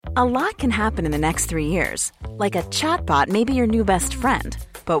A lot can happen in the next 3 years. Like a chatbot may be your new best friend.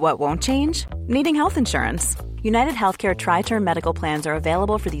 But what won't change? Needing health insurance. United Healthcare Tri-Term Medical Plans are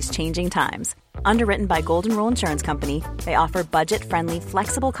available for these changing times. Underwritten by Golden Rule Insurance Company, they offer budget-friendly,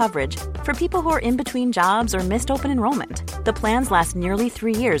 flexible coverage for people who are in between jobs or missed open enrollment. The plans last nearly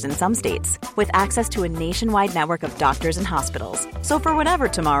 3 years in some states, with access to a nationwide network of doctors and hospitals. So for whatever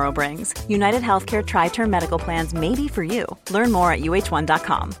tomorrow brings, United Healthcare Tri-Term Medical Plans may be for you. Learn more at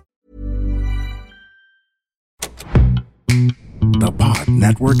uh1.com. The Pod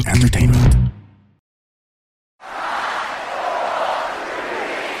Network Entertainment.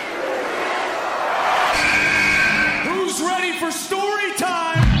 Who's ready for story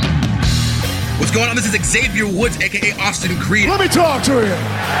time? What's going on? This is Xavier Woods, aka Austin Creed. Let me talk to him.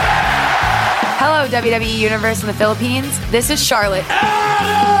 Hello, WWE Universe in the Philippines. This is Charlotte.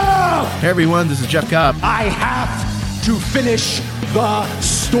 Adam! Hey everyone, this is Jeff Cobb. I have to finish the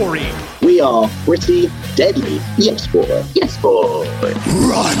story. We are pretty deadly. Yes, boy. Yes, boy.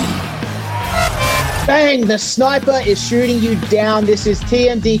 Run! Bang! The sniper is shooting you down. This is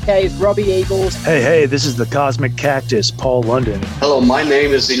TMDK's Robbie Eagles. Hey, this is the Cosmic Cactus, Paul London. Hello, my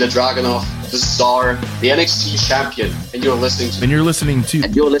name is Ilya Dragunov, the Czar, the NXT champion, and you're listening to... And you're listening to...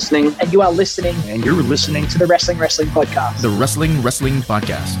 And you're listening... And you are listening... And you're listening to the Wrestling Podcast. The Wrestling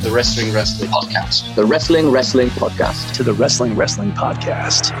Podcast. The Wrestling Podcast. The Wrestling Podcast. To the Wrestling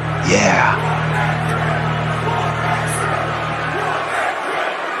Podcast. Yeah.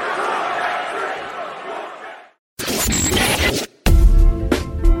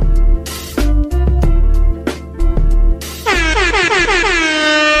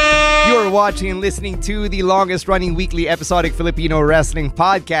 Watching and listening to the longest running weekly episodic Filipino wrestling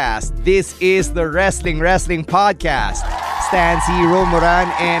podcast. This is the Wrestling Podcast. Stancy, Romoran,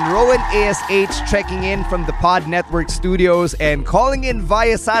 and Rowan ASH checking in from the Pod Network studios and calling in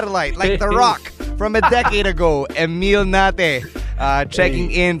via satellite like The Rock from a decade ago. Emil Nate.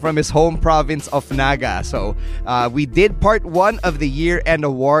 Checking in from his home province of Naga. So, we did part 1 of the year-end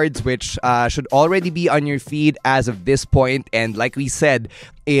awards, which should already be on your feed as of this point. And like we said,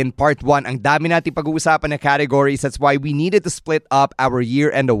 in part 1, ang dami natin pag-uusapan na categories. That's why we needed to split up our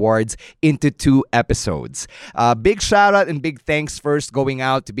year-end awards into 2 episodes. Big shout-out and big thanks first going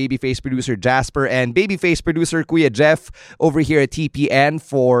out to Babyface producer Jasper and Babyface producer Kuya Jeff over here at TPN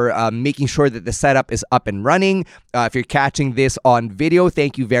for making sure that the setup is up and running. If you're catching this on video,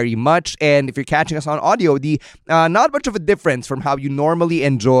 thank you very much. And if you're catching us on audio, not much of a difference from how you normally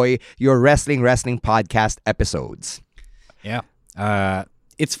enjoy your wrestling podcast episodes. Yeah.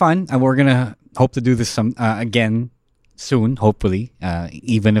 It's fun, and we're gonna hope to do this again soon, hopefully.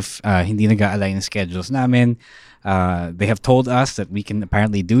 Even if hindi nag-align ang schedules namin, they have told us that we can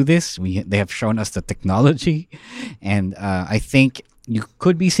apparently do this. They have shown us the technology, and I think you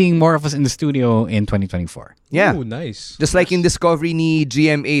could be seeing more of us in the studio in 2024. Yeah. Ooh, nice. Just like in Discovery ni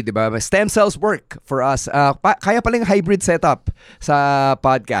GMA, di ba? Stem cells work for us. Kaya palang hybrid setup sa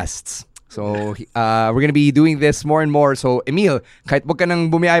podcasts. So, we're gonna be doing this more and more. So, Emil, kahit wag ka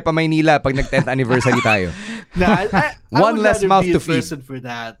nang bumiyay pa Maynila pag nag-10th anniversary tayo. One less mouth to feed. For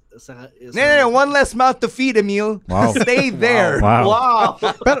that. No, one less mouth to feed, Emil. Wow. Stay there. Wow.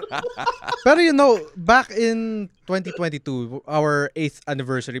 Pero you know, back in 2022, our 8th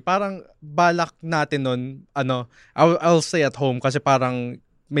anniversary, parang balak natin nun, I'll stay at home kasi parang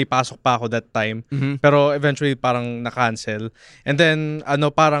may pasok pa ako that time. Mm-hmm. Pero eventually parang na-cancel. And then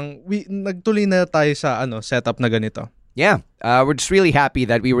parang nagtuloy na tayo sa setup na ganito. Yeah, we're just really happy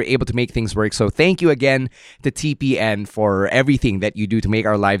that we were able to make things work. So thank you again to TPN for everything that you do to make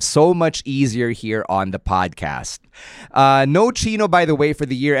our lives so much easier here on the podcast. No Chino, by the way, for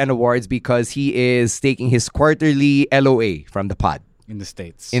the year-end awards because he is taking his quarterly LOA from the pod. In the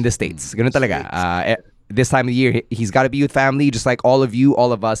States. Ganun talaga. This time of the year, he's got to be with family, just like all of you,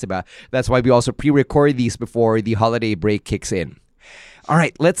 all of us. That's why we also pre-record these before the holiday break kicks in. All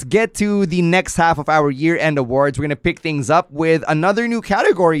right, let's get to the next half of our year-end awards. We're going to pick things up with another new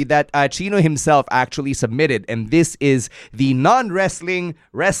category that Chino himself actually submitted, and this is the non-wrestling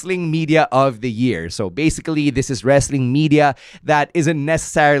wrestling media of the year. So basically, this is wrestling media that isn't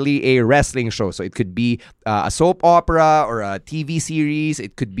necessarily a wrestling show. So it could be a soap opera or a TV series.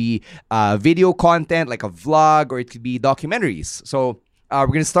 It could be video content like a vlog, or it could be documentaries. So we're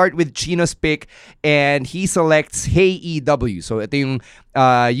going to start with Chino's pick, and he selects Hey EW. So ito yung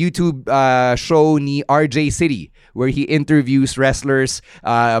YouTube show ni RJ City, where he interviews wrestlers,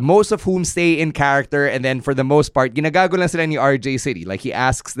 most of whom stay in character, and then for the most part, ginagago lang sila ni RJ City. Like, he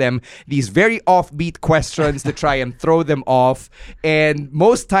asks them these very offbeat questions to try and throw them off, and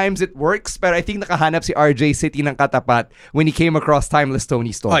most times it works, but I think nakahanap si RJ City ng katapat when he came across Timeless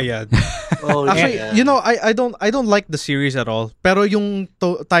Tony Storm. Oh yeah. Actually, I don't like the series at all. Pero yung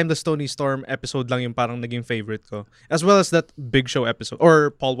Timeless Tony Storm episode lang yung parang naging favorite ko, as well as that Big Show episode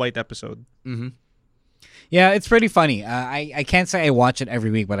or Paul White episode. Mm-hmm. Yeah, it's pretty funny. I can't say I watch it every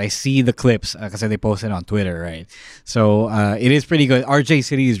week, but I see the clips because they post it on Twitter, right? So it is pretty good. RJ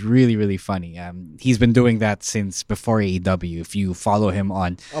City is really, really funny. He's been doing that since before AEW. If you follow him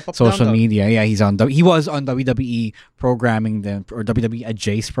on social media, yeah, he was on WWE programming then, or WWE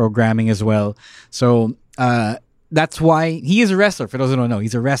Jace programming as well. So that's why he is a wrestler. For those who don't know,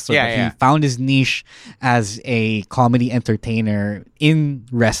 he's a wrestler. Yeah. He found his niche as a comedy entertainer in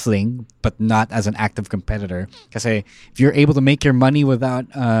wrestling, but not as an active competitor. Because if you're able to make your money without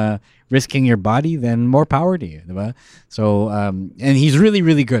risking your body, then more power to you. Diba? So, and he's really,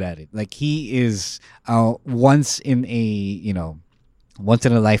 really good at it. Like, he is once in a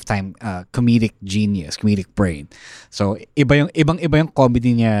lifetime comedic genius, comedic brain. So ibang yung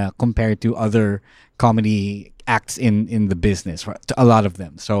comedy niya compared to other comedy acts in the business, to a lot of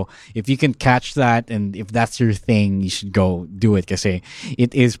them. So if you can catch that, and if that's your thing, you should go do it kasi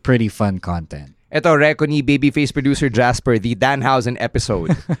it is pretty fun content. Ito, reko ni babyface producer Jasper, the Danhausen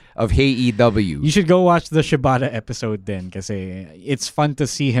episode of Hey EW. You should go watch the Shibata episode then kasi it's fun to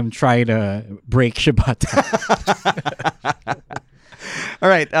see him try to break Shibata. All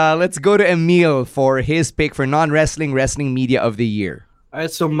right, let's go to Emil for his pick for non-wrestling wrestling media of the year. All right,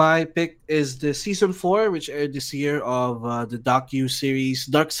 so my pick is the season 4, which aired this year, of the docu-series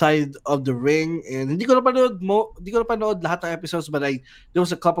Dark Side of the Ring. And hindi ko napanood lahat ng episodes, but there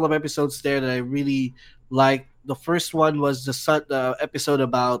was a couple of episodes there that I really liked. The first one was the episode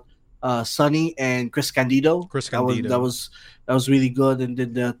about Sonny and Chris Candido. That was really good. And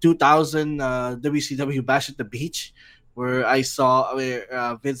then the 2000 WCW Bash at the Beach, where I saw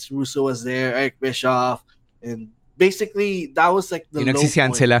Vince Russo was there, Eric Bischoff, and basically that was like the low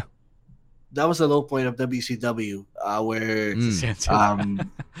point. Sila. That was the low point of WCW, where hindi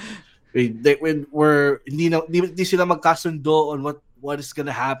sila magkasundo on what is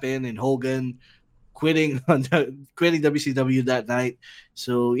gonna happen, and Hogan quitting WCW that night.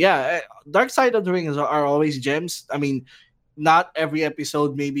 So yeah, Dark Side of the Ring are always gems. I mean, not every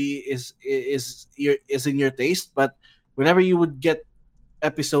episode maybe is in your taste, but whenever you would get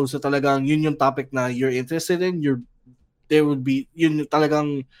episodes na talagang yun yung topic na you're interested in, there would be yun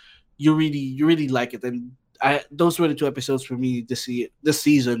talagang you really like it. And those were the 2 episodes for me this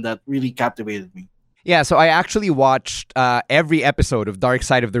season that really captivated me. Yeah, so I actually watched every episode of Dark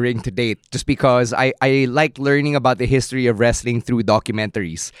Side of the Ring to date just because I like learning about the history of wrestling through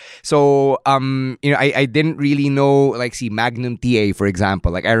documentaries. So, I didn't really know, like, see, Magnum TA, for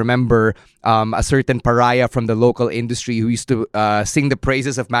example. Like, I remember a certain pariah from the local industry who used to sing the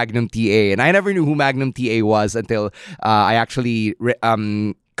praises of Magnum TA. And I never knew who Magnum TA was until I actually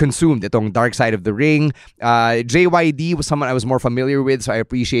consumed itong Dark Side of the Ring. JYD was someone I was more familiar with, so I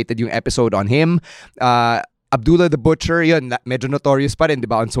appreciated yung episode on him. Abdullah the Butcher, yun, medyo notorious pa rin, di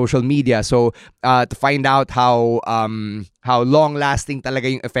ba, on social media. So, to find out how long-lasting talaga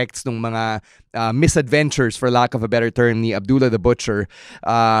yung effects ng mga misadventures, for lack of a better term, ni Abdullah the Butcher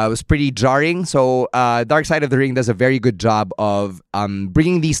was pretty jarring. So, Dark Side of the Ring does a very good job of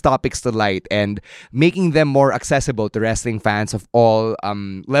bringing these topics to light and making them more accessible to wrestling fans of all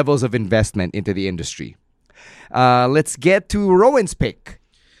levels of investment into the industry. Let's get to Rowan's pick.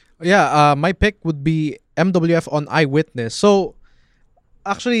 Yeah, my pick would be MWF on Eyewitness. So,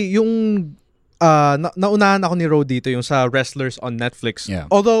 actually, yung naunahan ako ni Ro dito yung sa Wrestlers on Netflix. Yeah.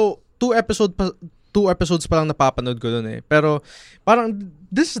 Although, 2 episodes pa lang napapanood ko dun eh. Pero, parang,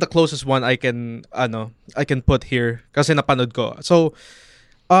 this is the closest one I can put here kasi napanood ko. So,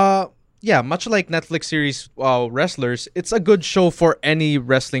 yeah, much like Netflix series Wrestlers, it's a good show for any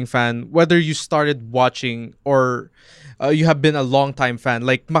wrestling fan, whether you started watching or you have been a long-time fan.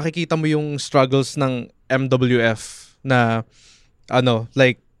 Like, makikita mo yung struggles ng MWF na,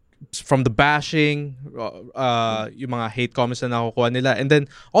 like, from the bashing, yung mga hate comments na nakukuha nila. And then,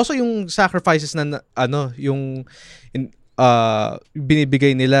 also yung sacrifices na, yung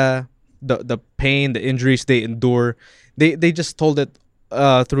binibigay nila, the pain, the injuries they endure. They just told it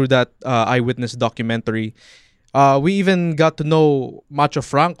through that Eyewitness documentary. We even got to know Macho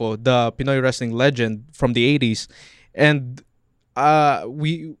Franco, the Pinoy wrestling legend from the 80s. And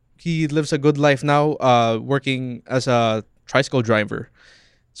he lives a good life now, working as a tricycle driver.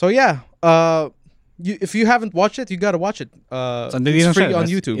 So yeah, if you haven't watched it, you gotta watch it. It's free on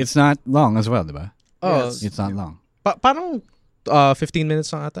YouTube. It's not long as well, diba? Oh, it's not long. Parang 15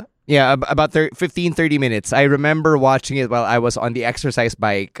 minutes lang ata. Yeah, about 15-30 minutes. I remember watching it while I was on the exercise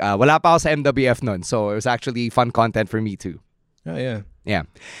bike. Wala pa ako sa MWF nun, so it was actually fun content for me too. Oh, yeah. Yeah.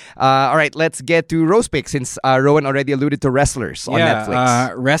 All right, let's get to Roast Pick since Rowan already alluded to Wrestlers on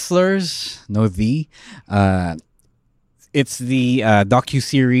Netflix. Wrestlers, it's the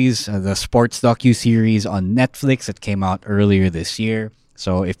docuseries, the sports docuseries on Netflix that came out earlier this year.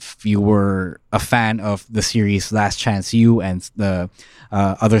 So if you were a fan of the series Last Chance U and the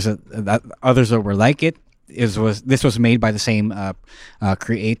others that were like it, this was made by the same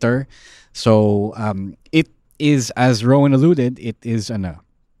creator. So it is, as Rowan alluded, it is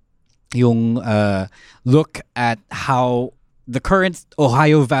yung look at how the current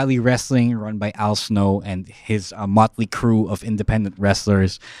Ohio Valley Wrestling, run by Al Snow and his motley crew of independent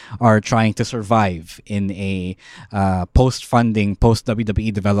wrestlers, are trying to survive in a post-funding,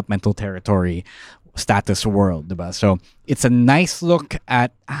 post-WWE developmental territory status world. Diba? So it's a nice look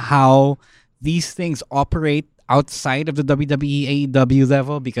at how these things operate outside of the WWE AEW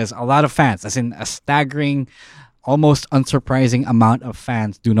level, because a lot of fans, as in a staggering, almost unsurprising amount of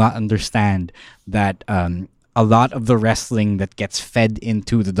fans, do not understand that a lot of the wrestling that gets fed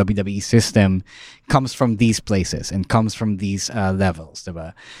into the WWE system comes from these places and comes from these levels.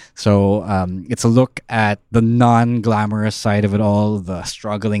 Diba? So it's a look at the non-glamorous side of it all, the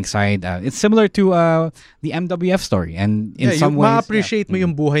struggling side. It's similar to the MWF story, and in some ways, ma-appreciate mo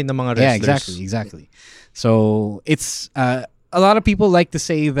yung buhay ng mga wrestlers. Yeah, exactly. So it's a lot of people like to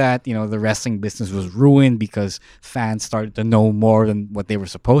say that, you know, the wrestling business was ruined because fans started to know more than what they were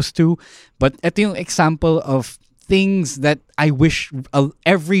supposed to. But ito yung example of things that I wish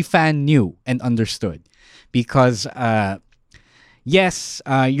every fan knew and understood. Because, yes,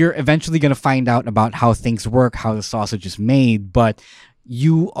 you're eventually going to find out about how things work, how the sausage is made, but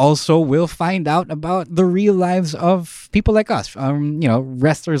you also will find out about the real lives of people like us,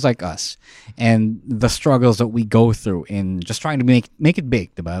 wrestlers like us, and the struggles that we go through in just trying to make it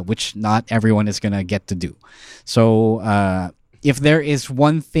big, diba? Which not everyone is gonna get to do. So if there is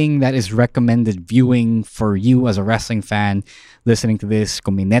one thing that is recommended viewing for you as a wrestling fan listening to this,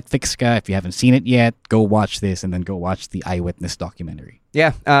 kung may Netflix ka, if you haven't seen it yet, go watch this and then go watch the Eyewitness documentary.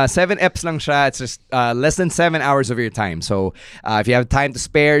 Yeah, 7 eps lang siya. It's just less than 7 hours of your time. So if you have time to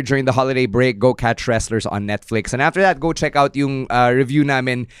spare during the holiday break, go catch Wrestlers on Netflix. And after that, go check out yung review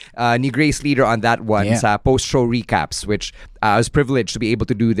namin ni Grace Leader on that one sa post-show recaps, which I was privileged to be able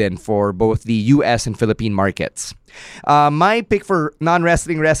to do then for both the US and Philippine markets. My pick for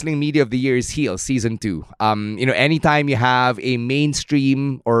non-wrestling wrestling media of the year is Heels Season 2. Anytime you have a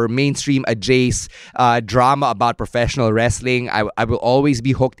mainstream or mainstream adjacent drama about professional wrestling, I will always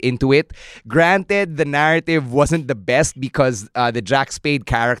be hooked into it. Granted, the narrative wasn't the best because the Jack Spade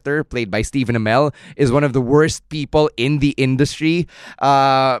character, played by Stephen Amell, is one of the worst people in the industry.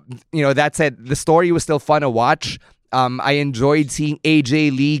 That said, the story was still fun to watch. I enjoyed seeing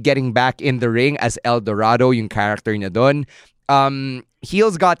AJ Lee getting back in the ring as El Dorado, yung character niya dun.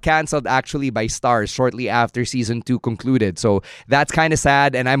 Heels got canceled actually by Starz shortly after season 2 concluded. So that's kind of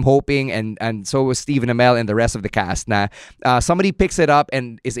sad, and I'm hoping, and so was Stephen Amell and the rest of the cast, na somebody picks it up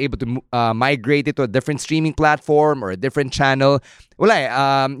and is able to migrate it to a different streaming platform or a different channel.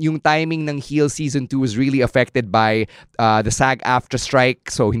 Wala yung timing ng Heels season 2 was really affected by the SAG-AFTRA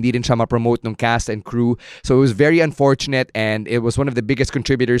strike, so hindi din siya ma-promote ng cast and crew. So it was very unfortunate, and it was one of the biggest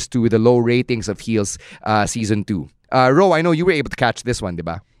contributors to the low ratings of Heels season 2. Ro, I know you were able to catch this one,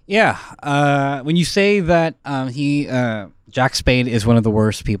 diba? Yeah. When you say that Jack Spade is one of the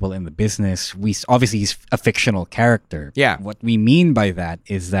worst people in the business, obviously he's a fictional character. Yeah. What we mean by that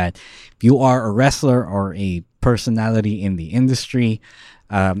is that if you are a wrestler or a personality in the industry,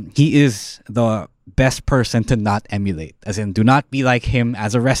 he is the best person to not emulate. As in, do not be like him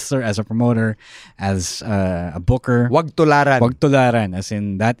as a wrestler, as a promoter, as a booker. Wag tularan. Wag tularan. As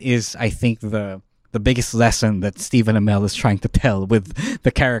in, that is, I think, the biggest lesson that Stephen Amell is trying to tell with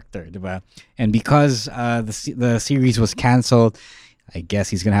the character, diba? And because the series was canceled, I guess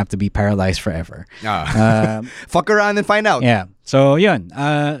he's gonna have to be paralyzed forever. Fuck around and find out. Yeah. So yun.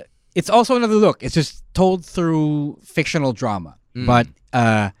 It's also another look. It's just told through fictional drama, but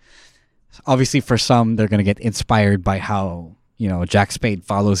obviously for some they're gonna get inspired by how Jack Spade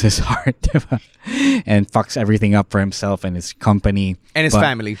follows his heart and fucks everything up for himself and his company. And his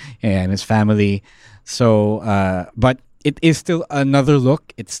family. Yeah, and his family. So, but it is still another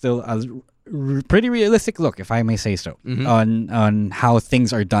look. It's still a pretty realistic look, if I may say so, on how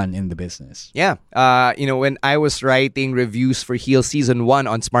things are done in the business. Yeah. When I was writing reviews for Heel Season 1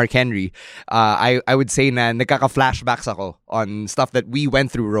 on Smart Henry, I would say na nagkaka-flashbacks ako on stuff that we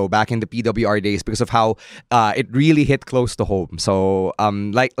went through, Ro, back in the PWR days because of how it really hit close to home. So,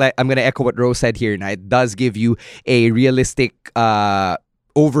 like I'm going to echo what Ro said here. Na it does give you a realistic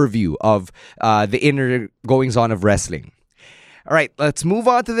overview of the inner goings-on of wrestling. All right, let's move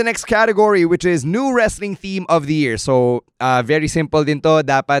on to the next category, which is new wrestling theme of the year. So, very simple din to.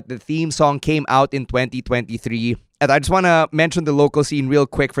 Dapat the theme song came out in 2023. And I just want to mention the local scene real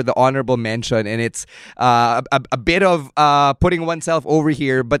quick for the honorable mention. And it's a bit of putting oneself over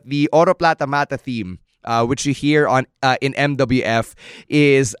here. But the Oro Plata Mata theme, which you hear on in MWF,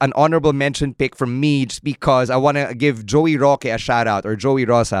 is an honorable mention pick from me just because I want to give Joey Roque a shout out, or Joey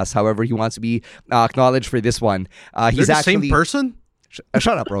Rosas, however he wants to be acknowledged for this one. He's the actually same person?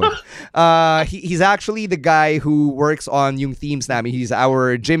 Shut up, bro. He's actually the guy who works on yung themes namin. He's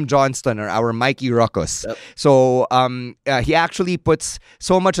our Jim Johnston or our Mikey Ruckus. Yep. So he actually puts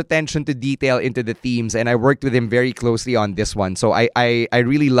so much attention to detail into the themes, and I worked with him very closely on this one. So I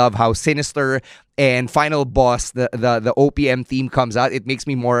really love how Sinister and Final Boss, the OPM theme comes out. It makes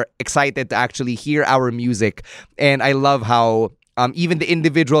me more excited to actually hear our music, and I love how even the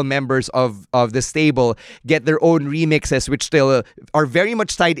individual members of the stable get their own remixes, which still are very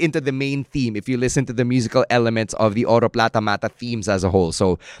much tied into the main theme if you listen to the musical elements of the Oro Plata Mata themes as a whole.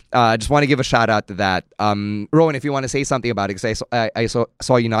 So I just want to give a shout out to that. Rowan, if you want to say something about it, because I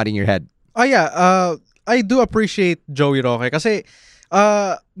saw you nodding your head. Oh yeah, I do appreciate Joey Roque kasi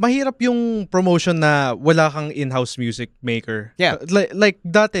mahirap yung promotion na wala kang in-house music maker. Yeah. Like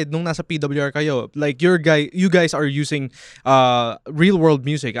dati nung nasa PWR kayo, like you guys are using real world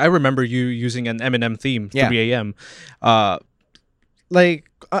music. I remember you using an Eminem theme, 3 AM.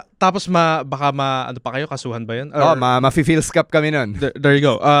 Tapos baka ano pa kayo, kasuhan ba yun? Ma-feel scap kami nun. There you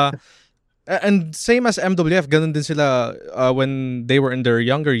go. And same as MWF, ganun din sila when they were in their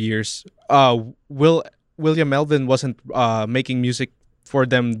younger years. William Melvin wasn't making music for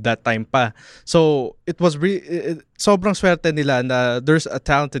them that time pa. So it was sobrang swerte nila na there's a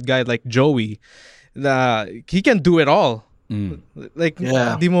talented guy like Joey na he can do it all.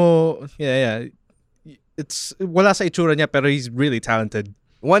 Di mo it's wala sa itsura niya pero he's really talented.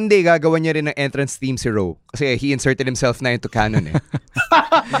 One day gagawa niya rin ng entrance theme si Ro kasi he inserted himself na into canon eh.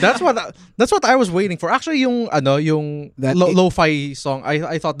 That's what I was waiting for. Actually yung lo-fi song,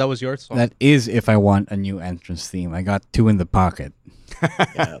 I thought that was your song. That is if I want a new entrance theme. I got 2 in the pocket. All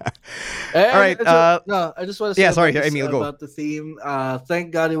right. I just want to say about the theme.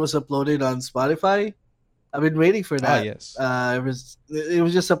 Thank God it was uploaded on Spotify. I've been waiting for that. Yes. It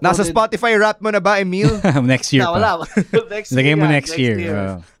was just uploaded. Nasa Spotify rap mo na ba, Emil? Next year. Wala. Next year. Next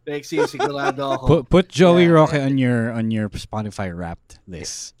year. Next year, sigurado ako. Put Joey Roque on your Spotify Wrapped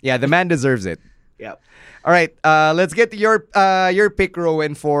list. Yeah, the man deserves it. Yep. All right, let's get to your pick,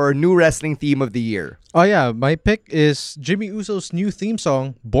 Rowan, for new wrestling theme of the year. Oh yeah, my pick is Jimmy Uso's new theme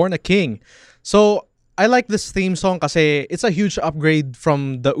song, Born a King. So I like this theme song kasi it's a huge upgrade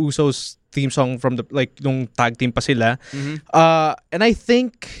from the Usos theme song from the nung tag team pa sila. And I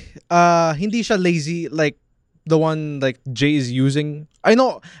think hindi siya lazy like the one like Jay is using. I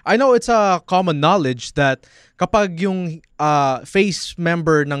know it's a common knowledge that kapag yung face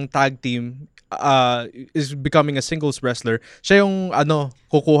member ng tag team is becoming a singles wrestler, siya yung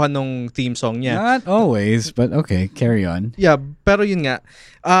kukuha ng theme song niya. Not always, but okay, carry on. Yeah, pero yun nga.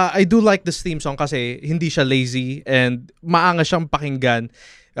 I do like this theme song kasi hindi siya lazy and maangas siyang pakinggan.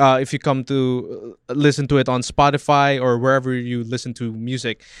 If you come to listen to it on Spotify or wherever you listen to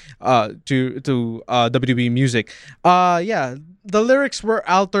music, to WWE music. Yeah, the lyrics were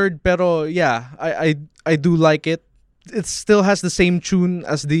altered, pero yeah, I do like it. It still has the same tune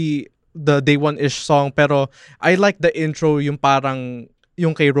as the Day One-ish song, pero I like the intro, yung parang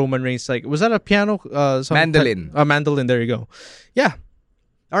yung kay Roman Reigns. Like, was that a piano? Mandolin. Mandolin, there you go. Yeah.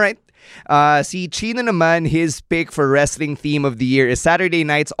 All right. Si Chino naman, his pick for wrestling theme of the year is Saturday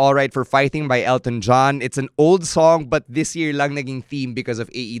Night's All Right for Fighting by Elton John. It's an old song, but this year lang naging theme because of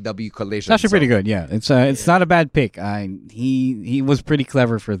AEW Collision. It's actually pretty good, yeah. It's not a bad pick. He was pretty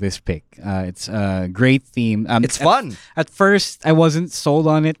clever for this pick. It's a great theme. It's fun. At first, I wasn't sold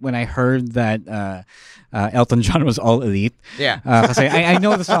on it when I heard that Elton John was All Elite. Yeah. Because I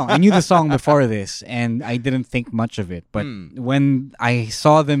know the song. I knew the song before this, and I didn't think much of it. But when I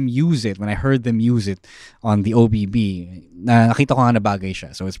saw them use it, when I heard them use it on the OBB, nakita ko nga na bagay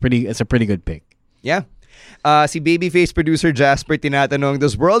siya. So it's a pretty good pick. Yeah. Si babyface producer Jasper tinatanong,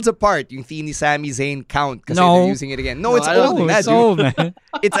 does Worlds Apart, yung theme ni Sami Zayn, count? Kasi they're using it again. No, it's old. It's old, man.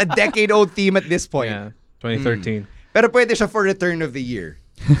 It's a decade-old theme at this point. Yeah, 2013. Pero pwede siya for Return of the Year.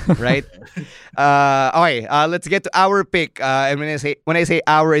 Right? Okay, let's get to our pick. And when I say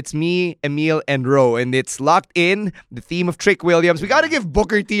our, it's me, Emil, and Ro. And it's locked in, the theme of Trick Williams. We gotta give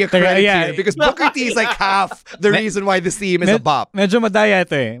Booker T a credit here because Booker T is like half the reason why this theme is a bop. Medyo madaya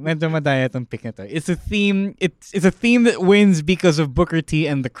ito eh. Medyo madaya itong pick na to. It's a theme. It's a theme that wins because of Booker T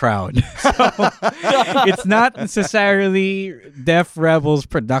and the crowd. So it's not necessarily Def Rebel's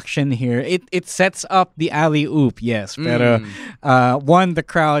production here. It sets up the alley-oop, yes. Pero one,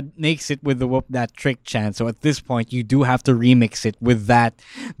 the crowd makes it with the Whoop That Trick chant. So at this point, you do have to remix it with that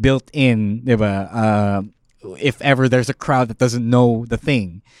built in, diba? If ever there's a crowd that doesn't know the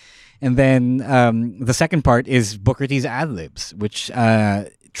thing. And then the second part is Booker T's ad-libs, which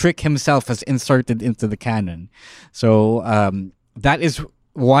Trick himself has inserted into the canon. So that is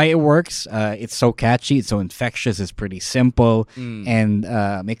why it works. It's so catchy, it's so infectious, it's pretty simple, and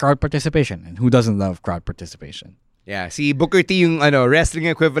may crowd participation. And who doesn't love crowd participation? Yeah, si Booker T yung wrestling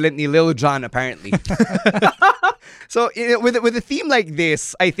equivalent ni Lil Jon apparently. So with a theme like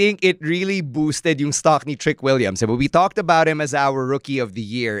this, I think it really boosted yung stock ni Trick Williams. We talked about him as our Rookie of the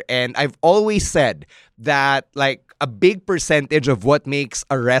Year, and I've always said that like a big percentage of what makes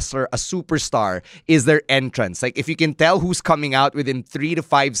a wrestler a superstar is their entrance. Like if you can tell who's coming out within 3 to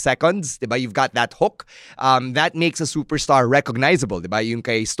 5 seconds, diba, you've got that hook, that makes a superstar recognizable. Diba? Yung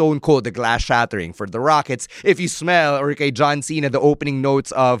kay Stone Cold, the glass shattering. For the Rockets, if you smell, or kay John Cena, the opening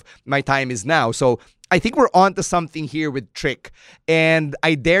notes of My Time Is Now. So I think we're onto something here with Trick. And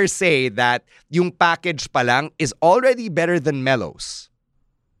I dare say that yung package pa lang is already better than Melo's.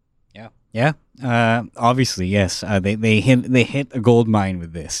 Yeah. Obviously, yes. They hit a gold mine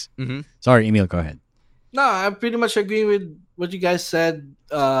with this. Mm-hmm. Sorry, Emil, go ahead. No, I'm pretty much agreeing with what you guys said.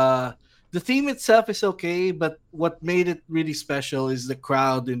 The theme itself is okay, but what made it really special is the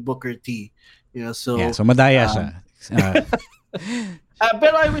crowd in Booker T. You know, so yeah, so madaya siya.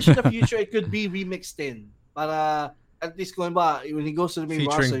 But I wish in the future it could be remixed in. Para at least going ba, when he goes to the main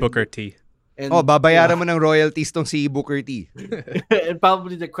roster. Featuring Booker T. And, babayaran mo ng royalties tong si Booker T. And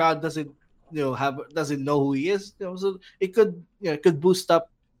probably the crowd doesn't know who he is. You know, so it could boost up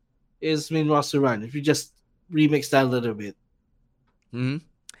his main roster run if you just remix that a little bit. Mm-hmm.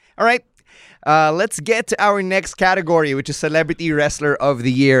 All right. Let's get to our next category, which is Celebrity Wrestler of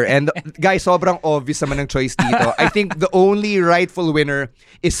the Year. And guys, sobrang obvious naman ng choice dito. I think the only rightful winner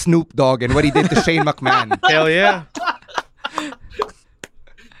is Snoop Dogg and what he did to Shane McMahon. Hell yeah.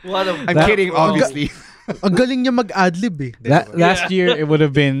 I'm kidding, obviously. Ang galing niya mag-adlib eh. Last year, it would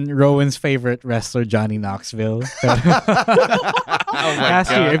have been Rowan's favorite wrestler, Johnny Knoxville. Last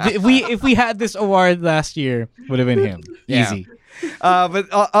year, if we had this award last year, would have been him. Easy. But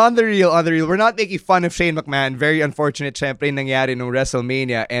on the real, we're not making fun of Shane McMahon. Very unfortunate, syempre, nangyari nung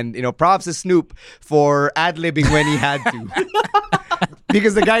WrestleMania. And, props to Snoop for ad-libbing when he had to.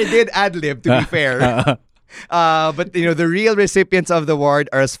 Because the guy did ad-lib, to be fair. But the real recipients of the award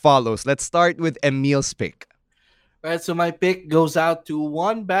are as follows. Let's start with Emil's pick. Right, so my pick goes out to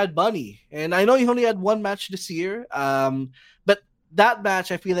one Bad Bunny, and I know he only had one match this year. But that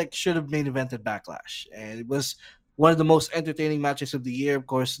match I feel like should have main evented Backlash, and it was one of the most entertaining matches of the year. Of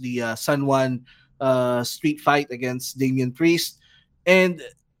course, the San Juan street fight against Damian Priest, and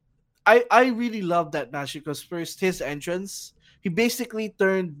I really loved that match because first his entrance, he basically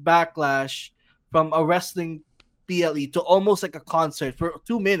turned Backlash from a wrestling PLE to almost like a concert for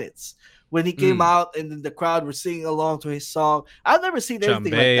 2 minutes when he came out and then the crowd were singing along to his song. I've never seen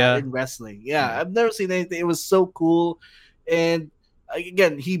anything like that in wrestling. Yeah, I've never seen anything. It was so cool. And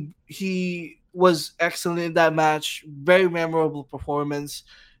again, he was excellent in that match. Very memorable performance.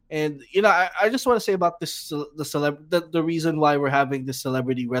 And, I just want to say about this, the reason why we're having the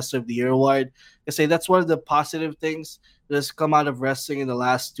Celebrity Wrestler of the Year award. I say that's one of the positive things that's come out of wrestling in the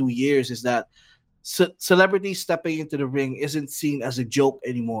last 2 years is that celebrities stepping into the ring isn't seen as a joke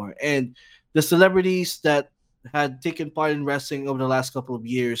anymore. And the celebrities that had taken part in wrestling over the last couple of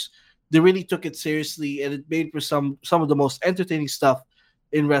years, they really took it seriously, and it made for some of the most entertaining stuff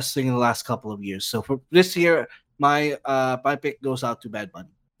in wrestling in the last couple of years. So for this year, my pick goes out to Bad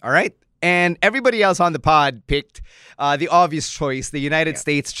Bunny. All right. And everybody else on the pod picked the obvious choice, the United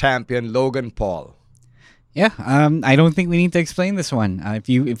States champion, Logan Paul. Yeah, I don't think we need to explain this one. If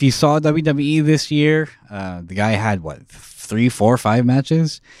you saw WWE this year, the guy had 3, 4, 5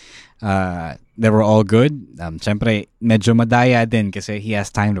 matches. They were all good. Siyempre, medyo madaya din kasi he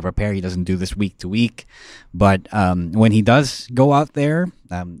has time to prepare. He doesn't do this week to week. But when he does go out there,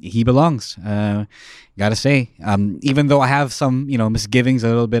 he belongs. Gotta say, even though I have some, misgivings a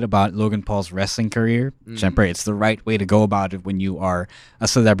little bit about Logan Paul's wrestling career, siyempre, it's the right way to go about it when you are a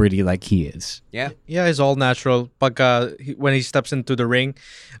celebrity like he is. Yeah. Yeah, it's all natural. When he steps into the ring,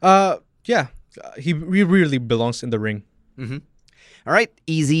 he really belongs in the ring. Mm-hmm. All right,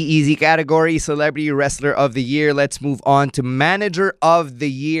 easy category, Celebrity Wrestler of the Year. Let's move on to Manager of the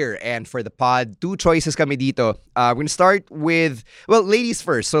Year. And for the pod, 2 choices kami dito. We're going to start with, ladies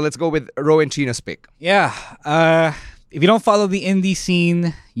first. So let's go with Rowan Chino's pick. Yeah. If you don't follow the indie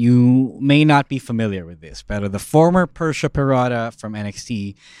scene, you may not be familiar with this. But the former Persia Pirata from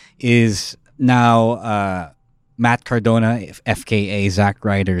NXT is now Matt Cardona, FKA Zack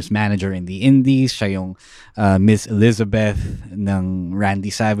Ryder's manager in the Indies. Siya yung Miss Elizabeth ng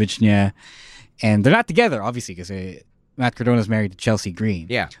Randy Savage niya. And they're not together, obviously, because Matt Cardona's married to Chelsea Green.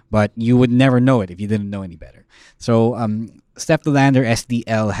 Yeah. But you would never know it if you didn't know any better. So Steph DeLander,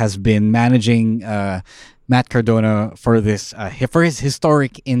 SDL, has been managing Matt Cardona for his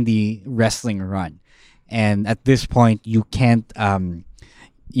historic indie wrestling run. And at this point, you can't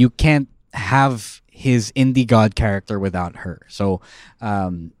have his indie god character without her. So,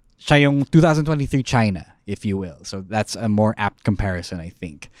 siya yung 2023 China, if you will. So that's a more apt comparison, I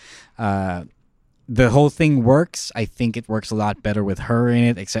think. The whole thing works. I think it works a lot better with her in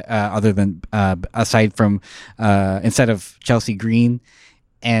it, except aside from instead of Chelsea Green.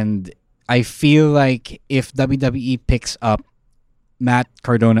 And I feel like if WWE picks up Matt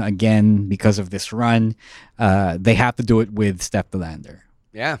Cardona again because of this run, they have to do it with Steph DeLander.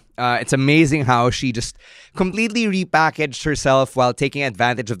 Yeah, it's amazing how she just completely repackaged herself while taking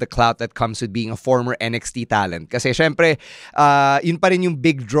advantage of the clout that comes with being a former NXT talent. Kasi syempre, yun pa rin yung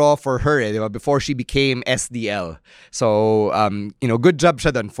big draw for her, diba? Before she became SDL. So, good job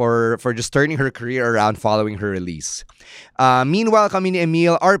siya dun for just turning her career around following her release. Meanwhile, kami ni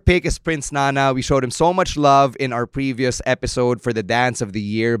Emil, our pick is Prince Nana. We showed him so much love in our previous episode for the Dance of the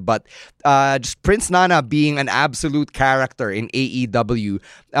Year, but just Prince Nana being an absolute character in AEW.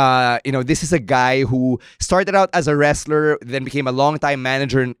 This is a guy who started out as a wrestler, then became a longtime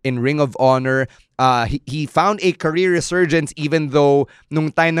manager in Ring of Honor. He found a career resurgence even though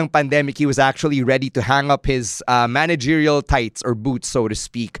nung time ng pandemic, he was actually ready to hang up his managerial tights or boots, so to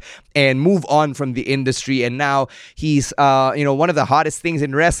speak, and move on from the industry. And now he's one of the hottest things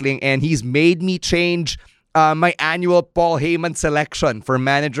in wrestling, and he's made me change my annual Paul Heyman selection for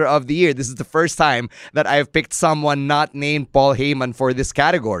Manager of the Year. This is the first time that I've picked someone not named Paul Heyman for this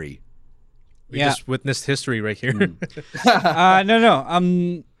category. We just witnessed history right here. No.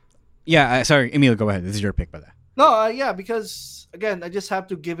 Sorry, Emil, go ahead. This is your pick, brother. No, because again, I just have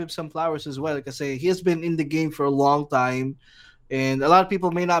to give him some flowers as well. Like I say, he has been in the game for a long time, and a lot of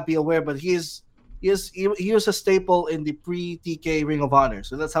people may not be aware, but he was a staple in the pre-TK Ring of Honor.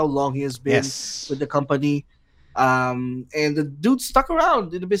 So that's how long he has been with the company. And the dude stuck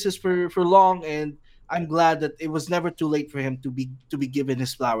around in the business for long, and I'm glad that it was never too late for him to be given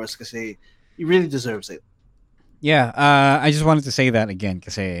his flowers because he really deserves it. Yeah, I just wanted to say that again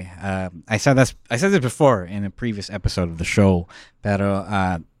because I said this before in a previous episode of the show.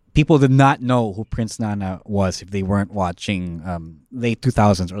 Pero people did not know who Prince Nana was if they weren't watching late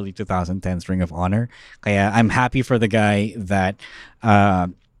 2000s, early 2010s Ring of Honor. Kaya I'm happy for the guy that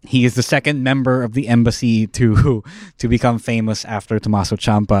he is the second member of the embassy to become famous after Tommaso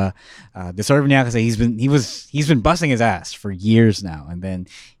Ciampa. Deserve niya kasi he's been busting his ass for years now, and then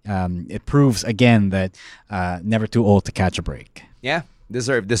it proves again that never too old to catch a break. Yeah,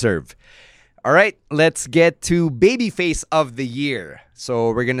 deserve. All right, let's get to Babyface of the Year. So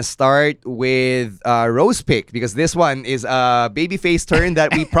we're gonna start with Rose pick because this one is a babyface turn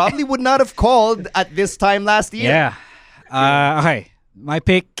that we probably would not have called at this time last year. Yeah. Okay. My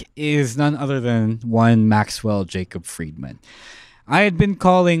pick is none other than one Maxwell Jacob Friedman. I had been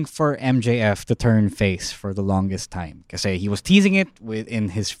calling for MJF to turn face for the longest time because he was teasing it in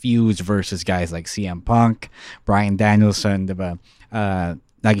his feuds versus guys like CM Punk, Bryan Danielson, diba? Lagi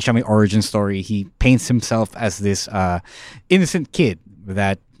siya may origin story. He paints himself as this innocent kid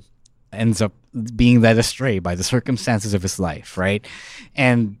that ends up being led astray by the circumstances of his life, right?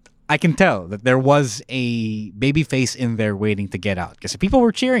 And I can tell that there was a babyface in there waiting to get out because people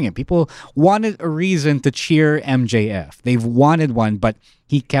were cheering him. People wanted a reason to cheer MJF. They've wanted one, but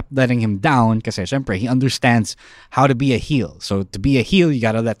he kept letting him down because syempre, he understands how to be a heel. So to be a heel, you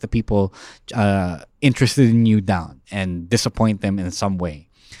got to let the people interested in you down and disappoint them in some way.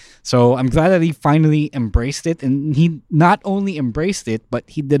 So I'm glad that he finally embraced it, and he not only embraced it, but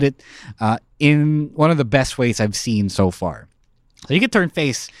he did it in one of the best ways I've seen so far. So you can turn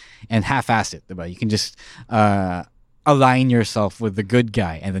face and half-ass it, right? You can just align yourself with the good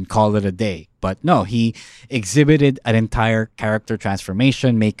guy and then call it a day. But no, he exhibited an entire character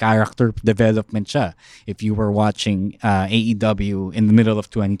transformation, may character development siya. If you were watching AEW in the middle of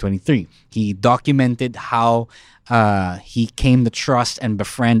 2023, he documented how he came to trust and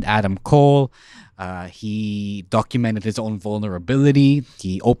befriend Adam Cole. He documented his own vulnerability.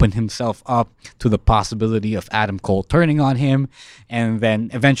 He opened himself up to the possibility of Adam Cole turning on him. And then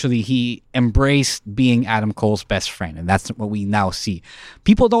eventually he embraced being Adam Cole's best friend. And that's what we now see.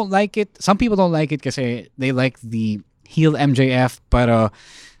 People don't like it. Some people don't like it because they like the heel MJF. But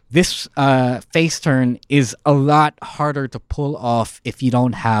this face turn is a lot harder to pull off if you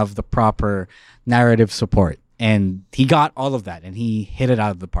don't have the proper narrative support. And he got all of that, and he hit it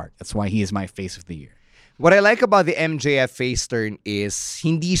out of the park. That's why he is my face of the year. What I like about the MJF face turn is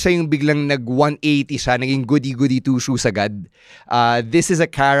hindi siya yung biglang nag-180 siya, naging goody-goody two-shoes agad. This is a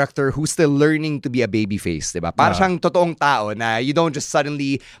character who's still learning to be a babyface, diba? Para siyang totoong tao na you don't just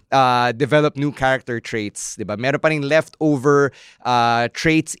suddenly develop new character traits, diba? Meron pa ring leftover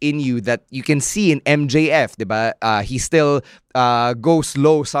traits in you that you can see in MJF, diba? He still goes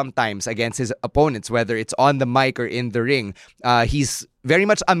low sometimes against his opponents, whether it's on the mic or in the ring. He's very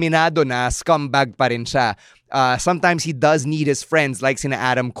much aminado na scumbag pa rin siya. Sometimes he does need his friends like sina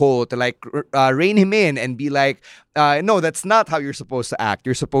Adam Cole to like rein him in and be like, no, that's not how you're supposed to act.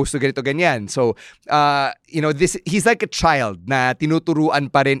 You're supposed to ganito ganyan. So, he's like a child na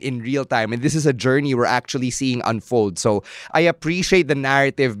tinuturuan pa rin in real time. And this is a journey we're actually seeing unfold. So, I appreciate the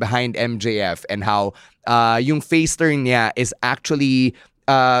narrative behind MJF and how yung face turn niya is actually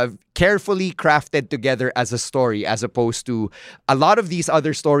carefully crafted together as a story, as opposed to a lot of these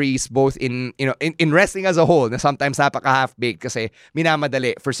other stories, both in wrestling as a whole, na sometimes napaka half-baked kasi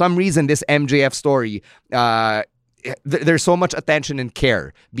minamadali. For some reason, this MJF story, there's so much attention and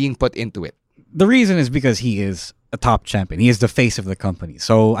care being put into it. The reason is because he is a top champion. He is the face of the company.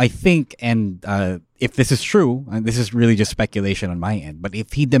 So I think, and if this is true, and this is really just speculation on my end, but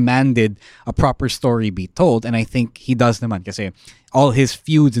if he demanded a proper story be told, and I think he does naman, kasi all his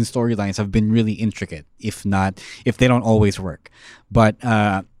feuds and storylines have been really intricate, if they don't always work. But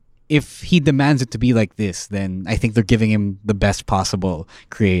if he demands it to be like this, then I think they're giving him the best possible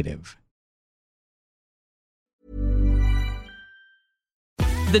creative.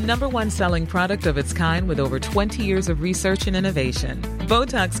 The #1 selling product of its kind with over 20 years of research and innovation.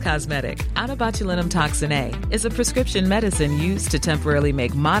 Botox Cosmetic, out of botulinum toxin A, is a prescription medicine used to temporarily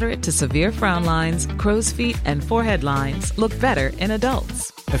make moderate to severe frown lines, crow's feet, and forehead lines look better in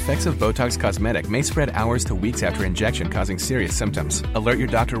adults. Effects of Botox Cosmetic may spread hours to weeks after injection, causing serious symptoms. Alert your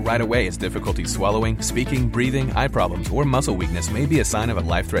doctor right away as difficulty swallowing, speaking, breathing, eye problems, or muscle weakness may be a sign of a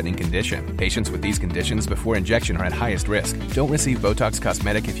life-threatening condition. Patients with these conditions before injection are at highest risk. Don't receive Botox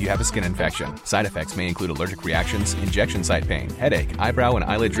Cosmetic if you have a skin infection. Side effects may include allergic reactions, injection site pain, headache, eyebrow and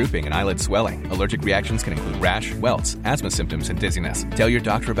eyelid drooping, and eyelid swelling. Allergic reactions can include rash, welts, asthma symptoms, and dizziness. Tell your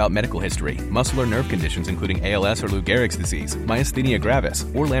doctor about medical history, muscle or nerve conditions including ALS or Lou Gehrig's disease, myasthenia gravis,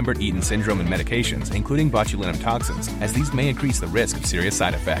 or Lambert-Eaton syndrome and medications, including botulinum toxins, as these may increase the risk of serious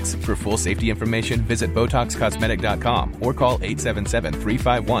side effects. For full safety information, visit BotoxCosmetic.com or call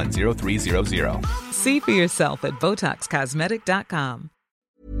 877-351-0300. See for yourself at BotoxCosmetic.com.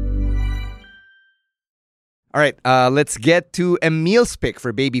 All right, let's get to Emil's pick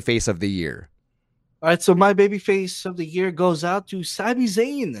for Babyface of the Year. All right, so my Babyface of the Year goes out to Sami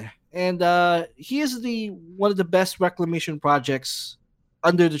Zayn. And he is one of the best reclamation projects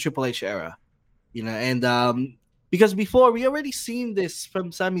under the Triple H era. And because before, we already seen this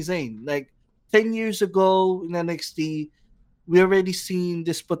from Sami Zayn. Like 10 years ago in NXT, we already seen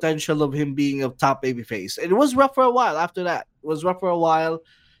this potential of him being a top babyface. And it was rough for a while after that. It was rough for a while.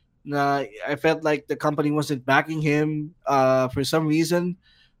 I felt like the company wasn't backing him for some reason,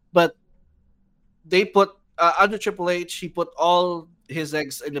 but they put under Triple H, he put all his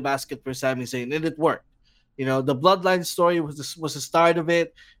eggs in the basket for Sami Zayn, and it worked. The Bloodline story was the start of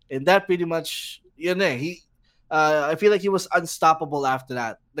it, and that pretty much, I feel like he was unstoppable after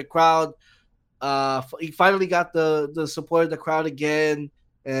that. The crowd, he finally got the support of the crowd again,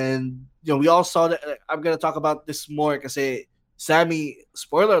 and we all saw that. I'm gonna talk about this more because Sami,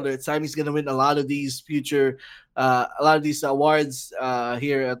 spoiler alert, Sami's gonna win a lot of these awards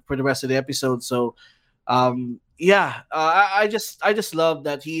here for the rest of the episode. So, I just love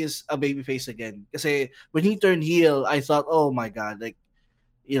that he is a babyface again. Because when he turned heel, I thought, oh my god,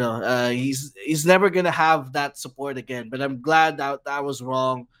 he's never gonna have that support again. But I'm glad that I was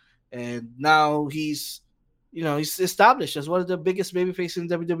wrong, and now he's established as one of the biggest babyfaces in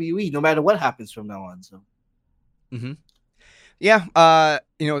WWE. No matter what happens from now on. So. Mm-hmm. Yeah,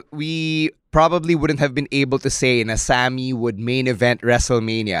 we probably wouldn't have been able to say na Sami would main event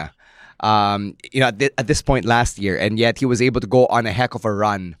WrestleMania, at this point last year, and yet he was able to go on a heck of a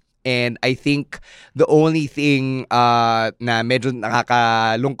run. And I think the only thing na medyo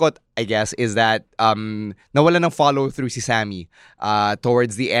nakakalungkot, I guess, is that nawala ng follow-through si Sami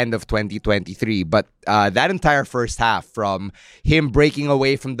towards the end of 2023. But that entire first half, from him breaking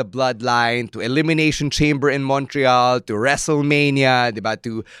away from the bloodline to Elimination Chamber in Montreal to WrestleMania, diba,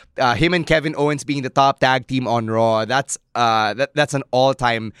 to him and Kevin Owens being the top tag team on Raw, that's an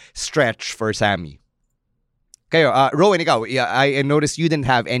all-time stretch for Sami. Kayo, Rowan, ikaw, I noticed you didn't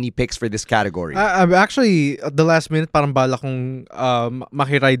have any picks for this category. I'm actually, at the last minute, parang bala kong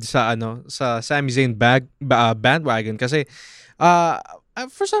makiride sa Sami Zayn bandwagon. Kasi,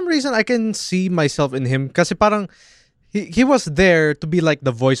 for some reason, I can see myself in him. Kasi parang, he was there to be like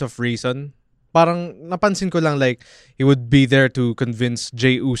the voice of reason. Parang, napansin ko lang, like, he would be there to convince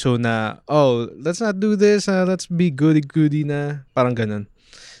Jey Uso na, oh, let's not do this, let's be goody-goody na. Parang ganun.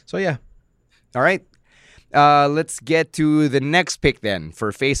 So, yeah. All right. Let's get to the next pick then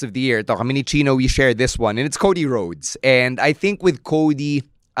for Face of the Year. To kami ni Chino, we share this one, and it's Cody Rhodes. And I think with Cody,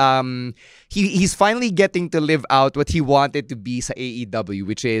 he's finally getting to live out what he wanted to be sa AEW,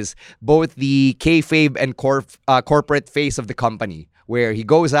 which is both the kayfabe and corporate face of the company, where he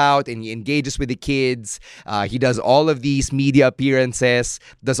goes out and he engages with the kids. He does all of these media appearances,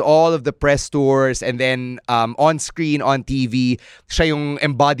 does all of the press tours, and then on screen, on TV, siya yung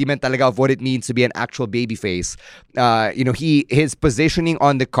embodiment talaga of what it means to be an actual babyface. His positioning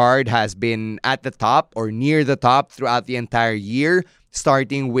on the card has been at the top or near the top throughout the entire year,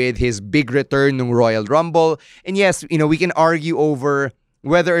 starting with his big return ng Royal Rumble. And yes, we can argue over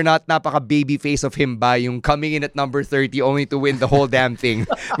whether or not napaka babyface of him ba yung coming in at number 30 only to win the whole damn thing,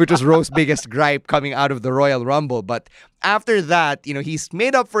 which was Rowe's biggest gripe coming out of the Royal Rumble. But after that, he's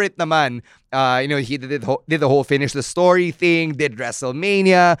made up for it naman. He did the whole finish the story thing, did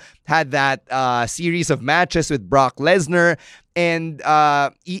WrestleMania, had that series of matches with Brock Lesnar, and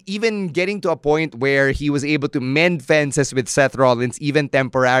even getting to a point where he was able to mend fences with Seth Rollins even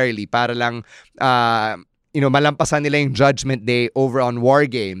temporarily para lang malampasan nila yung Judgment Day over on War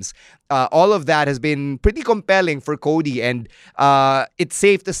Games. All of that has been pretty compelling for Cody, and it's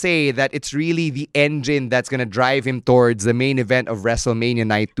safe to say that it's really the engine that's gonna drive him towards the main event of WrestleMania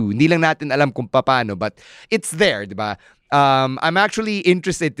Night 2. Hindi lang natin alam kung paano, but it's there, diba? I'm actually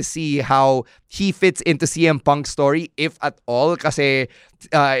interested to see how he fits into CM Punk's story, if at all, kasi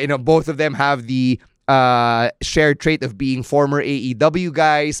both of them have the shared trait of being former AEW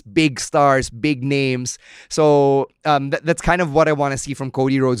guys, big stars, big names. So that's kind of what I want to see from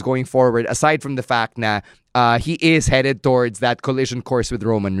Cody Rhodes going forward, aside from the fact na he is headed towards that collision course with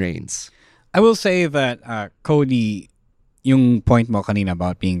Roman Reigns. I will say that Cody, yung point mo kanina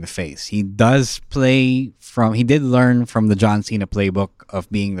about being the face, he did learn from the John Cena playbook of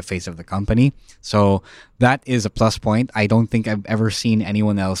being the face of the company. So that is a plus point. I don't think I've ever seen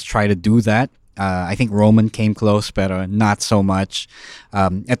anyone else try to do that. I think Roman came close, pero not so much.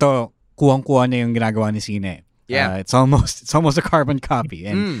 Ito, kuwang-kuha na yung ginagawa ni Cena. Yeah. It's almost a carbon copy.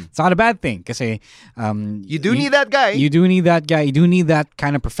 And it's not a bad thing kasi you do need that guy. You do need that guy. You do need that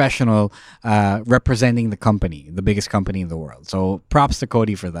kind of professional representing the company, the biggest company in the world. So props to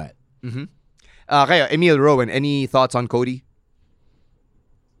Cody for that. Mm-hmm. Kaya, Emil, Rowan, any thoughts on Cody?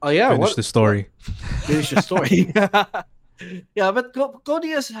 Oh, yeah. Finish the story. Finish the story. Yeah, but Cody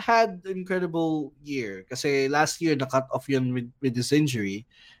has had an incredible year. Kasi last year, na-cut off yun with his injury.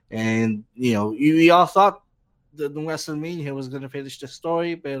 And, we all thought that nung WrestleMania, he was gonna finish the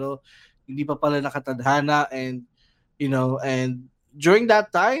story, pero hindi pa pala nakatadhana. And, and during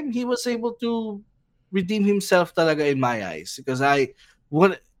that time, he was able to redeem himself talaga in my eyes. Because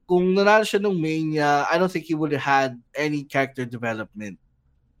kung nanalo siya nung Mania, I don't think he would have had any character development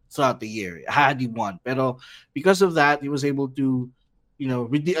throughout the year had he won. Pero because of that, he was able to,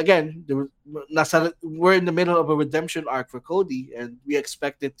 again, we're in the middle of a redemption arc for Cody, and we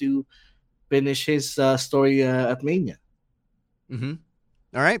expected to finish his story at Mania. Mm-hmm.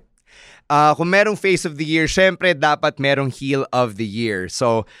 All right. Kung merong face of the year, syempre dapat merong heel of the year.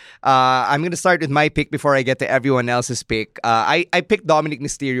 So I'm going to start with my pick before I get to everyone else's pick. I picked Dominic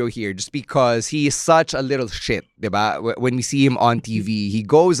Mysterio here just because he is such a little shit, diba? When we see him on TV, he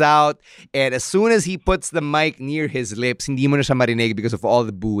goes out and as soon as he puts the mic near his lips, hindi mo na siya marinig because of all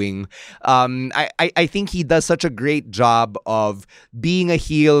the booing. I think he does such a great job of being a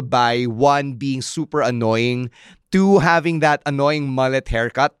heel by, one, being super annoying, two, having that annoying mullet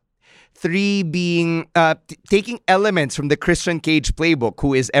haircut. 3 being taking elements from the Christian Cage playbook,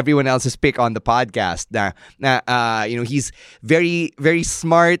 who is everyone else's pick on the podcast. He's very, very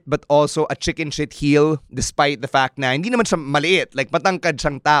smart, but also a chicken shit heel, despite the fact na hindi naman siya maliit, like matangkad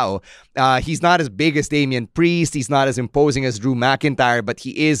siyang tao. He's not as big as Damian Priest. He's not as imposing as Drew McIntyre, but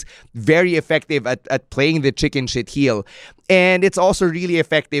he is very effective at playing the chicken shit heel. And it's also really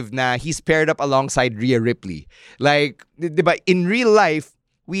effective na he's paired up alongside Rhea Ripley. Like, diba, in real life,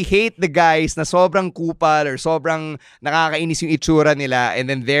 we hate the guys na sobrang kupal or sobrang nakakainis yung itsura nila, and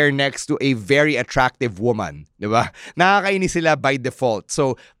then they're next to a very attractive woman. Diba? Nakakainis sila by default.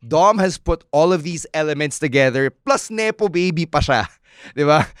 So, Dom has put all of these elements together, plus Nepo baby pa siya.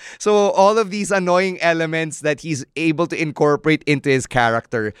 Diba? So all of these annoying elements that he's able to incorporate into his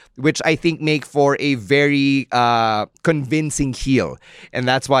character, which I think make for a very convincing heel. And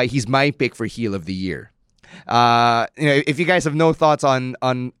that's why he's my pick for heel of the year. If you guys have no thoughts on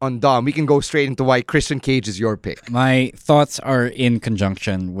Dom, we can go straight into why Christian Cage is your pick. My thoughts are in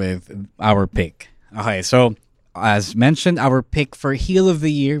conjunction with our pick. Okay, so as mentioned, our pick for heel of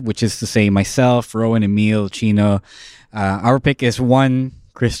the year, which is to say myself, Rowan, Emil, Chino, our pick is one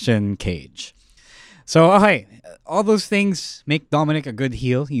Christian Cage. So, okay, all those things make Dominic a good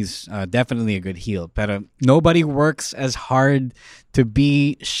heel. He's definitely a good heel. But nobody works as hard to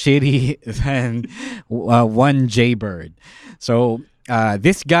be shitty than one Jaybird. So,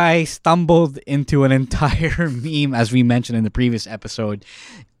 this guy stumbled into an entire meme, as we mentioned in the previous episode.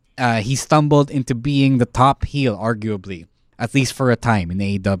 He stumbled into being the top heel, arguably, at least for a time in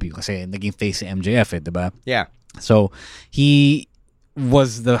AEW. Kasi naging face si MJF, diba? Yeah. So he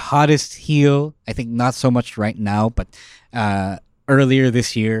was the hottest heel. I think not so much right now, but earlier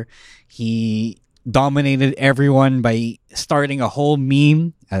this year, he dominated everyone by starting a whole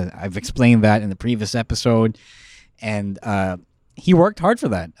meme. I've explained that in the previous episode, and he worked hard for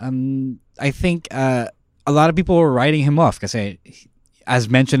that. I think a lot of people were writing him off because, as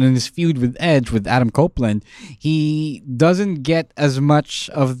mentioned in his feud with Edge, with Adam Copeland, he doesn't get as much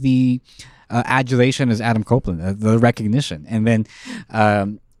of the adulation as Adam Copeland, the recognition. And then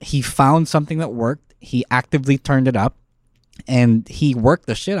he found something that worked. He actively turned it up, and he worked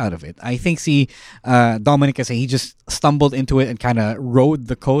the shit out of it. I think Dominic, he just stumbled into it and kind of rode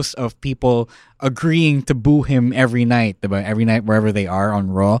the coast of people agreeing to boo him every night, every night wherever they are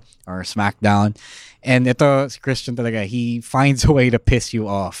on Raw or SmackDown. And ito, si Christian talaga, he finds a way to piss you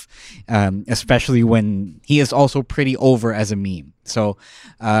off, especially when he is also pretty over as a meme. So,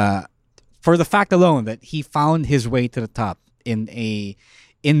 for the fact alone that he found his way to the top in a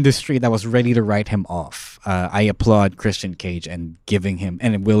industry that was ready to write him off, I applaud Christian Cage and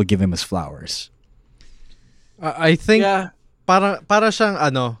will give him his flowers. I think para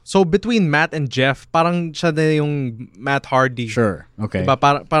siyang so between Matt and Jeff, parang siya na yung Matt Hardy. Sure. Okay.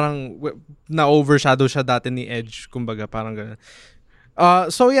 Diba? Parang na-overshadow siya dati ni Edge, kumbaga, parang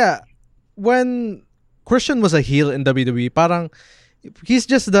ganun. So yeah, when Christian was a heel in WWE, parang he's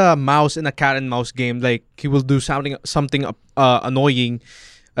just the mouse in a cat and mouse game. Like, he will do something annoying,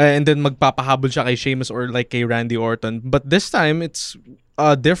 and then magpapahabol siya kay Sheamus or like kay Randy Orton. But this time, it's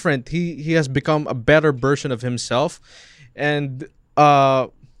different. He has become a better version of himself, and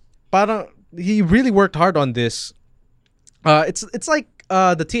parang he really worked hard on this. It's like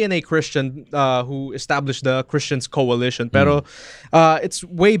the TNA Christian who established the Christians Coalition, pero it's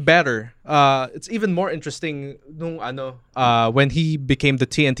way better. It's even more interesting when he became the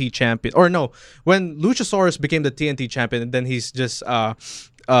TNT champion, or no, when Luchasaurus became the TNT champion, and then he's just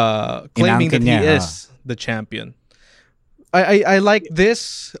claiming that he is the champion. I like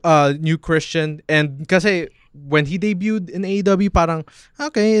this new Christian, and kasi when he debuted in AEW, parang,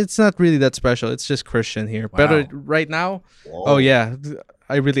 okay, it's not really that special. It's just Christian here. Wow. But right now, oh yeah,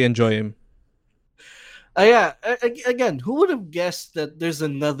 I really enjoy him. Yeah, again, who would have guessed that there's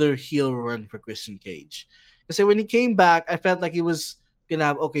another heel run for Christian Cage? Because when he came back, I felt like he was going to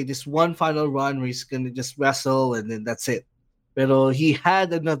have, okay, this one final run where he's going to just wrestle and then that's it. Pero he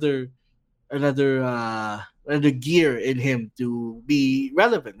had another gear in him to be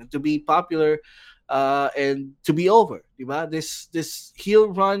relevant and to be popular. And to be over, diba? This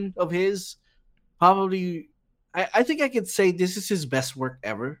heel run of his, probably, I think I could say this is his best work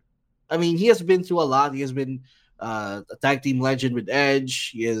ever. I mean, he has been through a lot. He has been a tag team legend with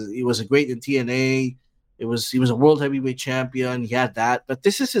Edge. He was a great in TNA. He was a world heavyweight champion. He had that, but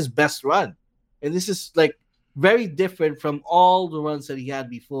this is his best run, and this is like very different from all the runs that he had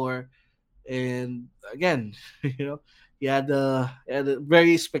before. And again, he had a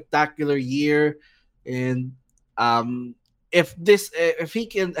very spectacular year. And if he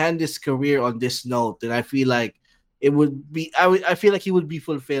can end his career on this note, then I feel like it would be. I feel like he would be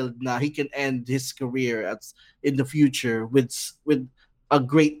fulfilled now. He can end his career in the future with a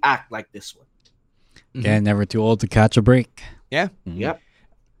great act like this one. Again, never too old to catch a break. Yeah. Yep.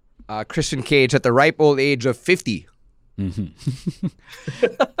 Christian Cage at the ripe old age of 50. Mm-hmm.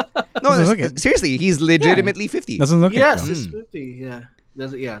 No, seriously, he's legitimately 50. Doesn't look Yes, it. it's 50. Yeah.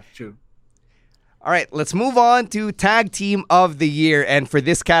 Yeah, true. All right, let's move on to Tag Team of the Year. And for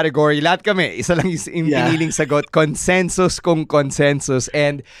this category, lahat kami, isa lang yung piniling sagot, consensus kung consensus.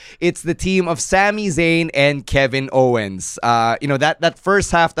 And it's the team of Sami Zayn and Kevin Owens. That first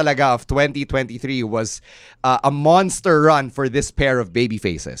half talaga of 2023 was a monster run for this pair of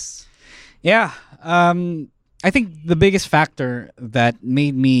babyfaces. Yeah. I think the biggest factor that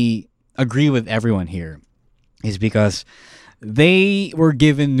made me agree with everyone here is because they were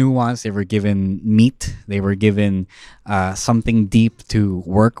given nuance, they were given meat, they were given something deep to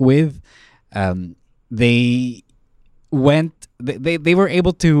work with. They were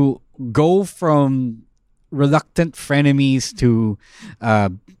able to go from reluctant frenemies to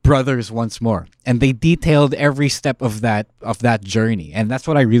brothers once more, and they detailed every step of that journey, and that's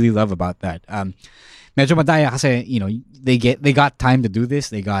what I really love about that. Medyo madaya kasi, they got time to do this.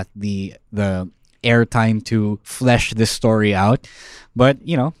 They got the airtime to flesh this story out, but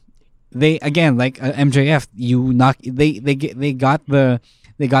they again, like MJF,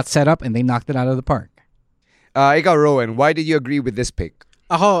 they got set up and they knocked it out of the park. Ikaw, Rowan, why did you agree with this pick?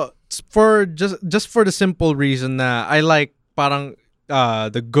 Ako, for just for the simple reason na I like parang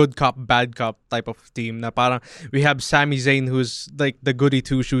the good cop, bad cop type of team. Na parang we have Sami Zayn, who's like the goody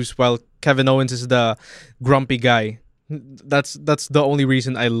two shoes, while Kevin Owens is the grumpy guy. That's the only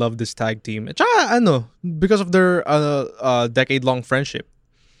reason I love this tag team. Tsaka, because of their decade-long friendship.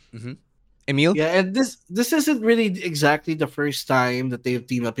 Mm-hmm. Emil? Yeah, and this isn't really exactly the first time that they've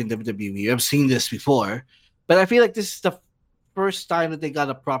teamed up in WWE. I've seen this before, but I feel like this is the first time that they got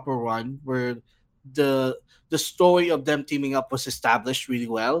a proper run where the story of them teaming up was established really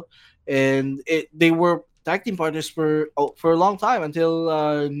well, and they were tag team partners for a long time until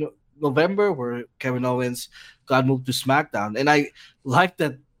November, where Kevin Owens got moved to SmackDown. And I like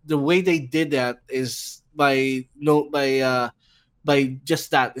that the way they did that is by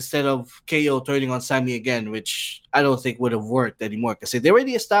just that, instead of KO turning on Sami again, which I don't think would have worked anymore, because they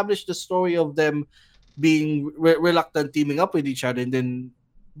already established the story of them being reluctant teaming up with each other and then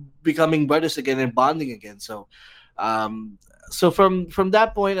becoming brothers again and bonding again. So from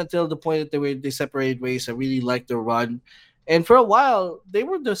that point until the point that they separated ways, I really liked their run. And for a while, they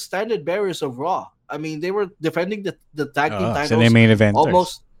were the standard bearers of Raw. I mean, they were defending the tag team titles. So they main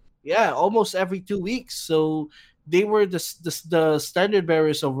eventers. Almost every 2 weeks. So they were the standard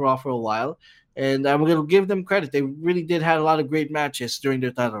bearers of Raw for a while. And I'm going to give them credit. They really did have a lot of great matches during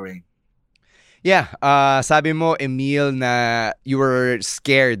their title reign. Yeah, sabi mo, Emil, na you were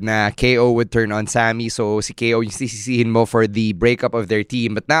scared na KO would turn on Sami, so si KO yung sisisihin mo for the breakup of their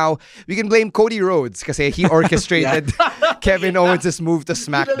team. But now, we can blame Cody Rhodes kasi he orchestrated Kevin Owens' move to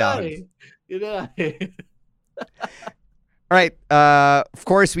SmackDown. All right, of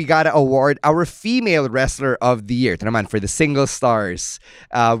course, we gotta award our female wrestler of the year. Ito naman, for the single stars.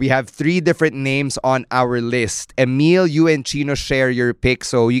 We have 3 different names on our list. Emil, you and Chino share your pick,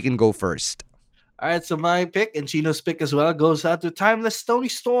 so you can go first. All right, so my pick and Chino's pick as well goes out to Timeless Toni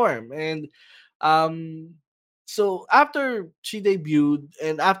Storm. And so after she debuted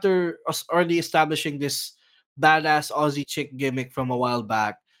and after us already establishing this badass Aussie chick gimmick from a while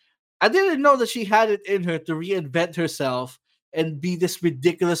back, I didn't know that she had it in her to reinvent herself and be this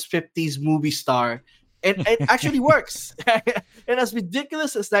ridiculous 50s movie star. And it actually works. And as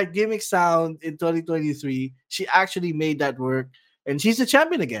ridiculous as that gimmick sound in 2023, she actually made that work. And she's a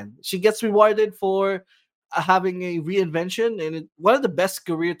champion again. She gets rewarded for having a reinvention, and one of the best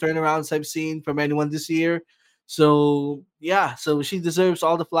career turnarounds I've seen from anyone this year. So yeah, so she deserves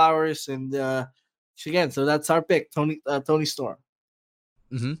all the flowers, and so that's our pick, Toni Storm.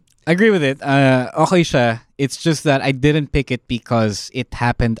 Mm-hmm. I agree with it. Okay siya. It's just that I didn't pick it because it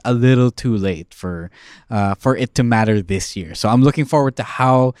happened a little too late for it to matter this year. So I'm looking forward to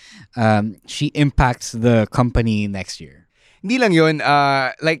how she impacts the company next year. Hindi lang yun,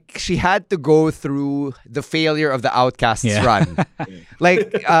 like, she had to go through the failure of the Outcasts run. Like,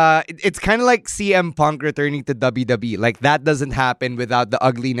 it's kind of like CM Punk returning to WWE. Like, that doesn't happen without the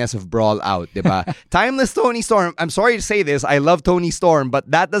ugliness of Brawl Out, diba? Timeless Toni Storm, I'm sorry to say this, I love Toni Storm, but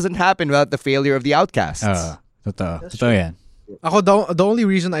that doesn't happen without the failure of the Outcasts. Totoo yan. Ako, the only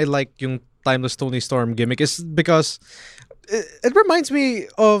reason I like yung Timeless Toni Storm gimmick is because it reminds me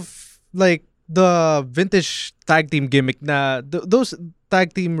of, like, the vintage tag team gimmick na those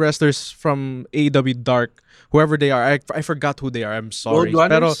tag team wrestlers from AEW Dark, whoever they are. I forgot who they are. I'm sorry.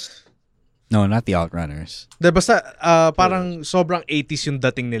 Pero no, not the Outrunners. Basta parang sobrang 80s yung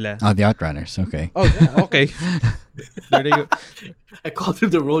dating nila. Oh, the Outrunners. Okay. Oh, yeah, okay. There they go. I called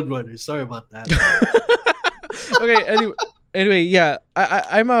them the Roadrunners. Sorry about that. Okay, anyway, yeah,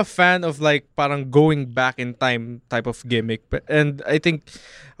 I'm a fan of like parang going back in time type of gimmick, and I think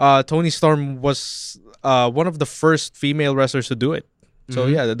Toni Storm was one of the first female wrestlers to do it. So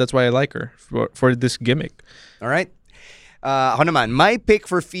yeah, that's why I like her for this gimmick. All right. Ako naman, my pick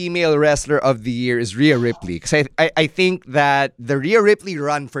for female wrestler of the year is Rhea Ripley. Because I think that the Rhea Ripley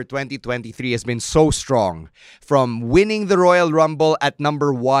run for 2023 has been so strong. From winning the Royal Rumble at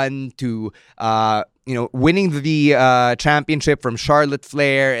number 1 to winning the championship from Charlotte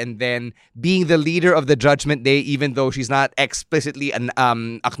Flair, and then being the leader of the Judgment Day, even though she's not explicitly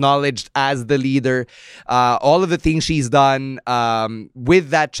acknowledged as the leader. All of the things she's done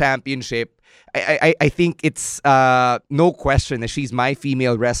with that championship, I think it's no question that she's my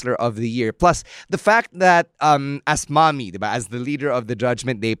female wrestler of the year. Plus, the fact that as mommy, diba, as the leader of the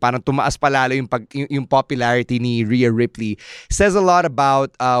Judgment Day, parang tumaas palalo yung popularity ni Rhea Ripley, says a lot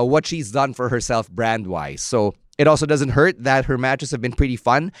about what she's done for herself brand-wise. So, it also doesn't hurt that her matches have been pretty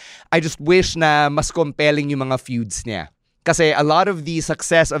fun. I just wish na mas compelling yung mga feuds niya. Kasi a lot of the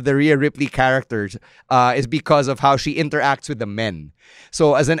success of the Rhea Ripley characters is because of how she interacts with the men.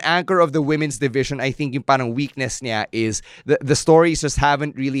 So as an anchor of the women's division, I think yung parang weakness niya is the stories just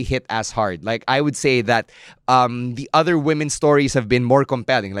haven't really hit as hard. Like I would say that the other women's stories have been more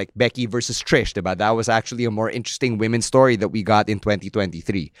compelling, like Becky versus Trish, diba? That was actually a more interesting women's story that we got in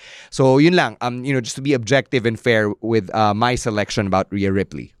 2023. So yun lang, just to be objective and fair with my selection about Rhea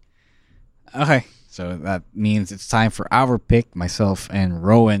Ripley. Okay. So that means it's time for our pick, myself and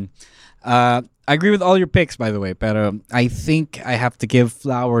Rowan. I agree with all your picks, by the way, but I think I have to give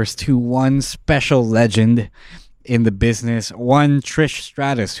flowers to one special legend in the business, one Trish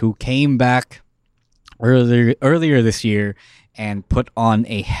Stratus, who came back earlier this year and put on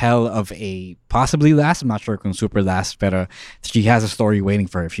a hell of a possibly last, I'm not sure kung super last, but she has a story waiting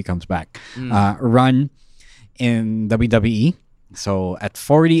for her if she comes back. Run in WWE. So at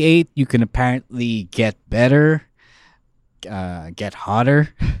 48, you can apparently get better, get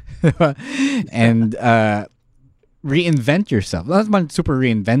hotter, and reinvent yourself. Not super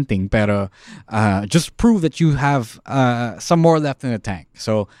reinventing, pero just prove that you have some more left in the tank.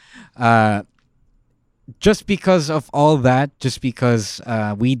 So just because of all that, just because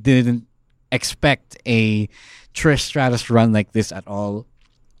we didn't expect a Trish Stratus run like this at all,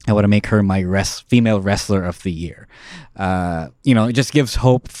 I want to make her my female wrestler of the year. It just gives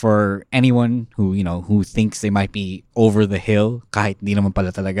hope for anyone who thinks they might be over the hill, kahit di naman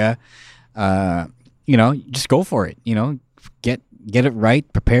pala talaga. Just go for it. Get it right,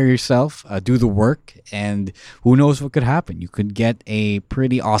 prepare yourself, do the work, and who knows what could happen. You could get a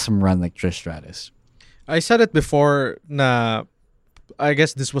pretty awesome run like Trish Stratus. I said it before na I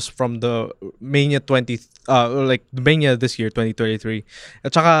guess this was from the Mania Mania this year, 2023.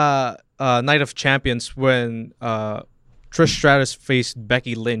 At saka Night of Champions when Trish Stratus faced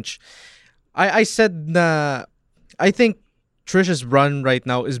Becky Lynch. I said na I think Trish's run right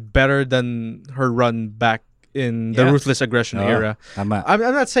now is better than her run back in the Ruthless Aggression era. I'm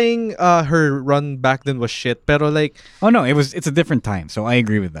not saying her run back then was shit, pero like... Oh no, it's a different time, so I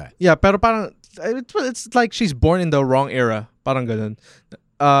agree with that. Yeah, pero parang it's like she's born in the wrong era. Parang ganun.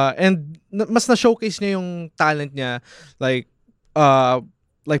 And mas na-showcase niya yung talent niya like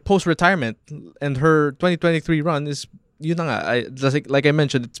post-retirement. And her 2023 run is, yun na nga, like I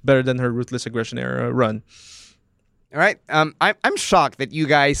mentioned, it's better than her Ruthless Aggression era run. All right. I'm shocked that you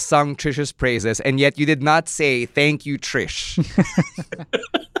guys sung Trish's praises and yet you did not say thank you, Trish.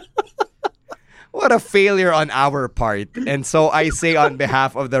 What a failure on our part. And so I say on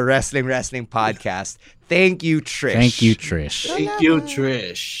behalf of the Wrestling Podcast, thank you, Trish. Thank you, Trish. Thank you,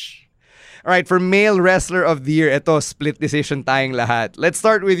 Trish. All right, for male wrestler of the year, ito, split decision tayong lahat. Let's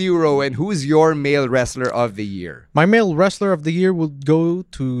start with you, Rowan. Who's your male wrestler of the year? My male wrestler of the year will go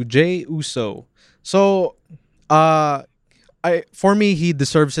to Jey Uso. So, for me, he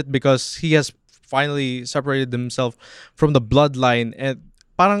deserves it because he has finally separated himself from the bloodline, and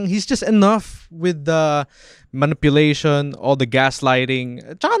parang he's just enough with the manipulation, all the gaslighting.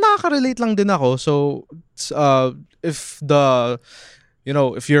 Tsaka nakaka-relate lang din ako. So, if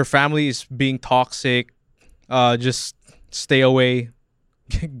your family is being toxic, just stay away,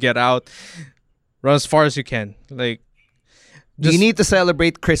 get out, run as far as you can. Like, you need to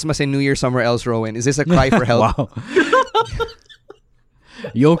celebrate Christmas and New Year somewhere else, Rowan. Is this a cry for help? Wow.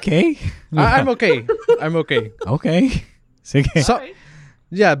 You okay? I'm okay. I'm okay. Okay. Sige.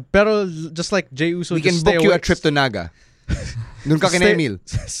 Yeah, pero just like Jey Uso, we can book you a trip to Naga. Doon ka kina Emil.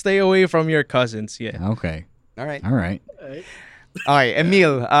 Stay away from your cousins. Yeah. Okay. All right. All right. All right,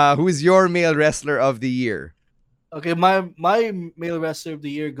 Emil, who is your male wrestler of the year? Okay, my male wrestler of the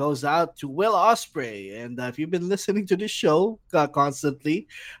year goes out to Will Ospreay. And if you've been listening to this show constantly,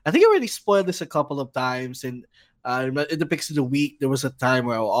 I think I already spoiled this a couple of times. And in the picks of the week, there was a time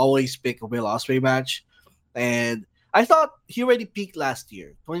where I'll always pick a Will Ospreay match. And I thought he already peaked last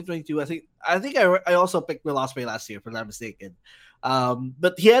year, 2022. I think I also picked Will Ospreay last year, if I'm not mistaken.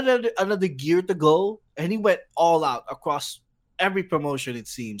 But he had another gear to go, and he went all out across every promotion, it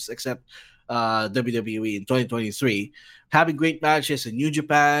seems, except WWE in 2023, having great matches in New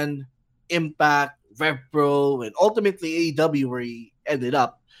Japan, Impact, Rev Pro, and ultimately AEW, where he ended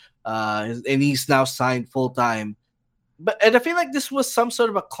up, and he's now signed full time. And I feel like this was some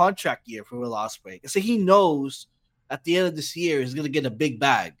sort of a contract year for Will Ospreay, because he knows at the end of this year he's going to get a big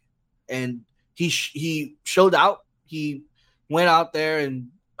bag, and he showed out. He went out there and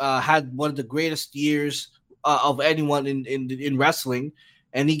had one of the greatest years of anyone in wrestling,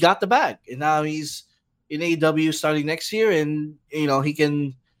 and he got the bag. And now he's in AEW starting next year, and he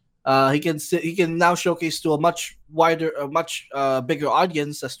can now showcase to a much wider, bigger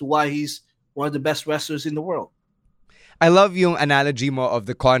audience as to why he's one of the best wrestlers in the world. I love yung analogy mo of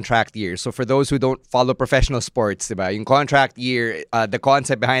the contract year. So for those who don't follow professional sports, diba? Yung contract year, the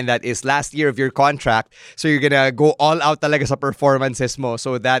concept behind that is last year of your contract. So you're gonna go all out talaga sa performances mo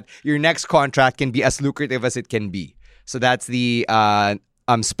so that your next contract can be as lucrative as it can be. So that's the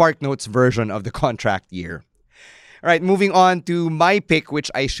Spark Notes version of the contract year. All right, moving on to my pick,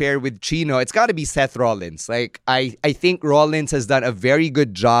 which I share with Chino. It's got to be Seth Rollins. Like, I think Rollins has done a very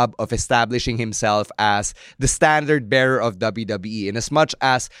good job of establishing himself as the standard bearer of WWE. And as much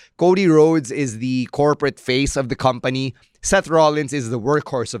as Cody Rhodes is the corporate face of the company, Seth Rollins is the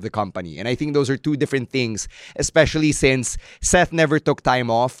workhorse of the company. And I think those are two different things, especially since Seth never took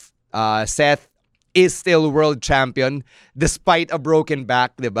time off. Seth is still world champion despite a broken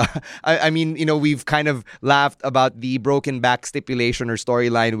back, diba? I mean, we've kind of laughed about the broken back stipulation or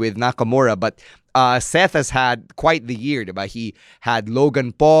storyline with Nakamura, but Seth has had quite the year, diba? He had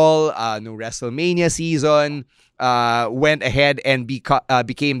Logan Paul, no WrestleMania season, went ahead and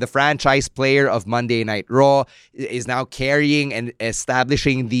became the franchise player of Monday Night Raw, is now carrying and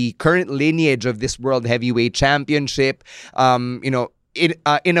establishing the current lineage of this World Heavyweight Championship. In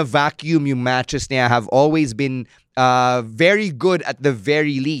a vacuum, yung matches niya have always been very good at the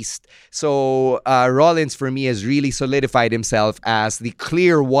very least. So Rollins, for me, has really solidified himself as the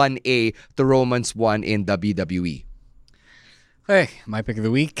clear 1A to Roman's 1 in WWE. Hey, my pick of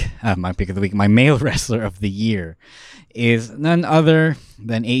the week, my male wrestler of the year is none other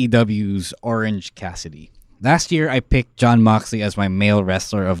than AEW's Orange Cassidy. Last year, I picked Jon Moxley as my male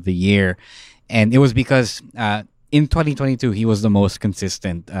wrestler of the year, and it was because in 2022, he was the most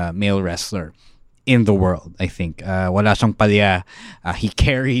consistent male wrestler in the world, I think. Wala siyang palya. He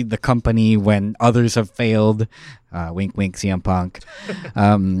carried the company when others have failed. Wink, wink, CM Punk.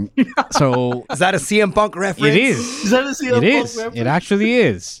 So is that a CM Punk reference? It is. Is that a CM Punk reference? It actually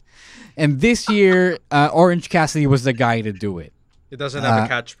is. And this year, Orange Cassidy was the guy to do it. He doesn't have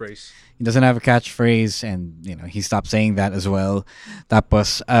a catchphrase. He doesn't have a catchphrase, and he stopped saying that as well.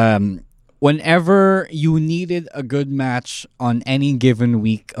 Tapos, whenever you needed a good match on any given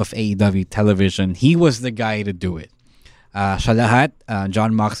week of AEW television, he was the guy to do it. Sa lahat,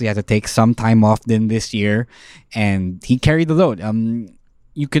 Jon Moxley had to take some time off din this year, and he carried the load.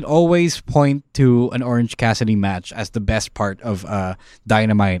 You can always point to an Orange Cassidy match as the best part of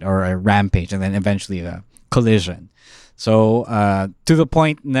Dynamite or a Rampage, and then eventually a Collision. So, to the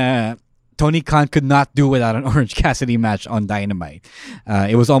point na Tony Khan could not do without an Orange Cassidy match on Dynamite.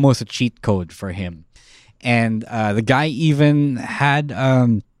 It was almost a cheat code for him. And the guy even had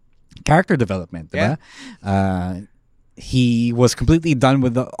character development. Yeah. He was completely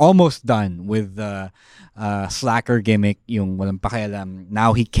almost done with the slacker gimmick, yung walang pakialam.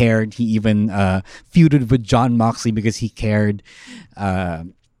 Now he cared. He even feuded with Jon Moxley because he cared.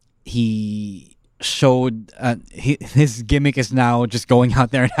 He showed his gimmick is now just going out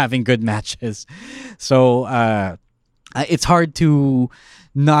there and having good matches. So it's hard to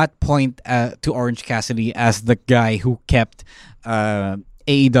not point to Orange Cassidy as the guy who kept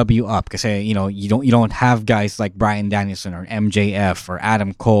AEW up, kasi you don't have guys like Bryan Danielson or MJF or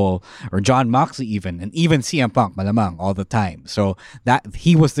Adam Cole or Jon Moxley even CM Punk malamang all the time. So that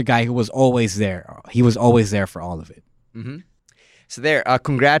he was the guy who was always there. He was always there for all of it. Mm-hmm. So there,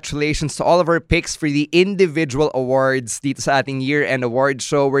 congratulations to all of our picks for the individual awards dito sa ating year-end award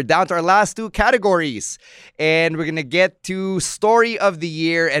show. We're down to our last two categories. And we're gonna get to Story of the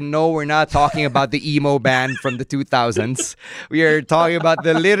Year. And no, we're not talking about the emo band from the 2000s. We are talking about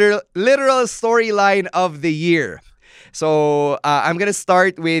the literal storyline of the year. So, I'm gonna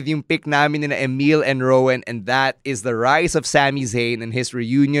start with yung pick namin na Emil and Rowan, and that is the rise of Sami Zayn and his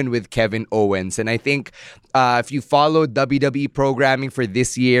reunion with Kevin Owens. And I think if you followed WWE programming for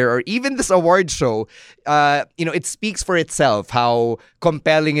this year or even this award show, it speaks for itself how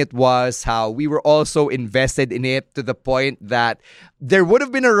compelling it was, how we were also invested in it to the point that there would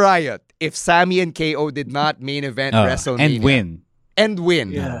have been a riot if Sami and KO did not main event WrestleMania. And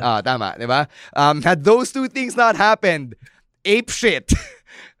win. Yeah. Tama, diba? Had those two things not happened, ape shit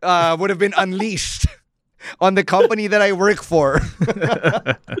would have been unleashed on the company that I work for.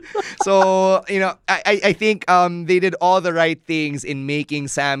 So, I think they did all the right things in making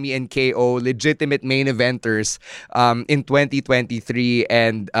Sami and KO legitimate main eventers in 2023.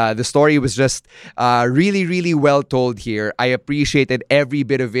 And the story was just really, really well told here. I appreciated every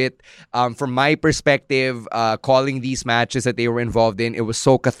bit of it. From my perspective, calling these matches that they were involved in, it was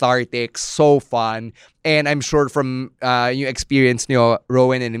so cathartic, so fun. And I'm sure from your experience,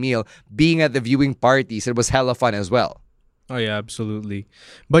 Rowan and Emil, being at the viewing parties, it was hella fun as well. Oh yeah, absolutely.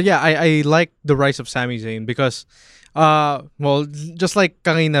 But yeah, I like the rise of Sami Zayn because, just like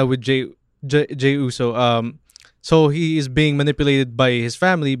kanina with Jey Uso, so he is being manipulated by his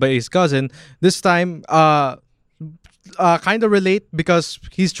family, by his cousin. This time, kind of relate because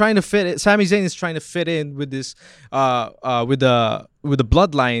he's trying to fit. Sami Zayn is trying to fit in with this, with the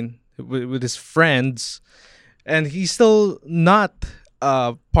bloodline. With his friends, and he's still not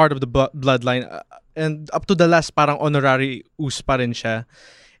part of the bloodline, and up to the last parang honorary us pa rin siya.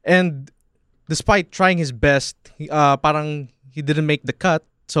 And despite trying his best, parang he didn't make the cut.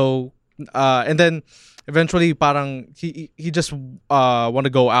 So and then eventually parang he just want to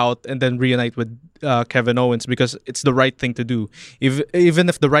go out and then reunite with Kevin Owens because it's the right thing to do, even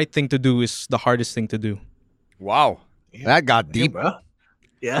if the right thing to do is the hardest thing to do. Wow, that got deep.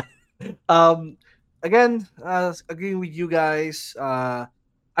 Yeah. Again, agreeing with you guys, I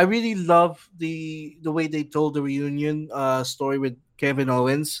really love the way they told the reunion story with Kevin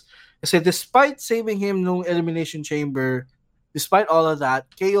Owens. I said despite saving him no Elimination Chamber, despite all of that,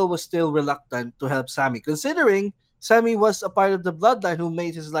 KO was still reluctant to help Sami, considering Sami was a part of the bloodline who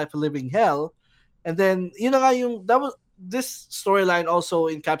made his life a living hell. And then this storyline also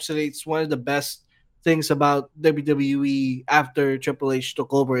encapsulates one of the best things about WWE after Triple H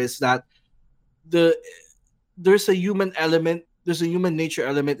took over is that there's a human element, there's a human nature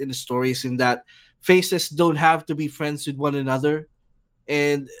element in the stories in that faces don't have to be friends with one another,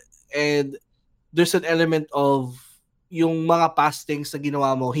 and there's an element of yung mga past things na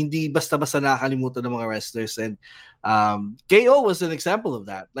ginawa mo hindi basta-basta nakakalimutan ng mga wrestlers, and KO was an example of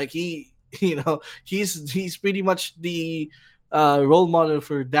that. Like he's pretty much the role model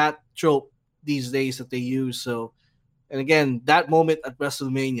for that trope these days that they use. So, and again, that moment at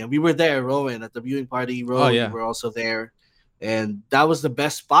WrestleMania, we were there, Rowan, at the viewing party. Rowan, we were also there, and that was the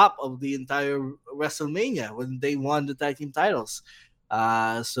best pop of the entire WrestleMania when they won the tag team titles.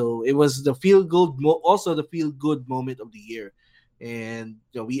 So it was the feel good moment of the year, and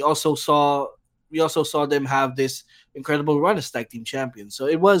we also saw them have this incredible run as tag team champions. So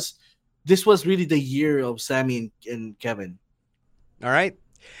this was really the year of Sami and Kevin. All right.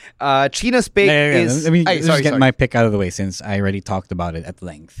 Chino's pick is... Let me just get my pick out of the way since I already talked about it at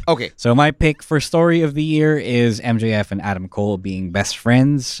length. Okay. So my pick for story of the year is MJF and Adam Cole being best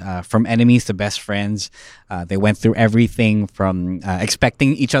friends, from enemies to best friends. They went through everything from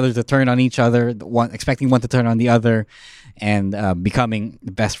expecting each other to turn on each other, expecting one to turn on the other, and becoming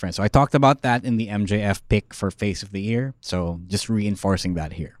best friends. So I talked about that in the MJF pick for face of the year. So just reinforcing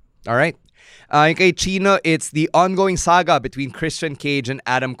that here. All right. Kay Chino, it's the ongoing saga between Christian Cage and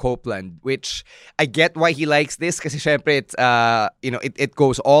Adam Copeland, which I get why he likes this kasi syempre it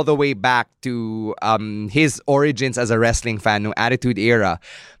goes all the way back to his origins as a wrestling fan, no Attitude Era.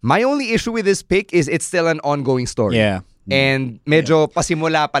 My only issue with this pick is it's still an ongoing story. Yeah. And medyo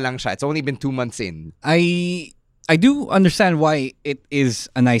pasimula pa lang siya. It's only been 2 months in. I do understand why it is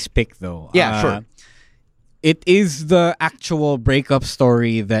a nice pick though. Yeah, sure. It is the actual breakup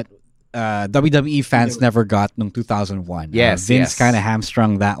story that WWE fans never got in 2001. Yes, Vince kind of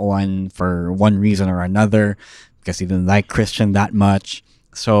hamstrung that one for one reason or another because he didn't like Christian that much.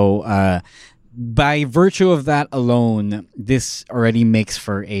 So by virtue of that alone, this already makes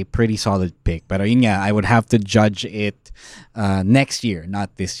for a pretty solid pick. But I would have to judge it next year,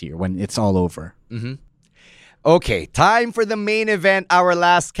 not this year, when it's all over. Mm-hmm. Okay, time for the main event, our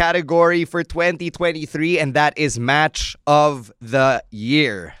last category for 2023, and that is Match of the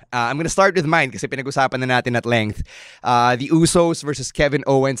Year. I'm gonna start with mine kasi pinag-usapan na natin at length. The Usos versus Kevin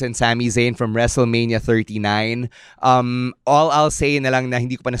Owens and Sami Zayn from WrestleMania 39. All I'll say na lang na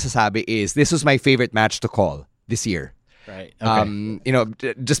hindi ko pa nasasabi is this was my favorite match to call this year. Right.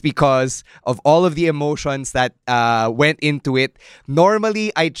 Okay. Just because of all of the emotions that went into it.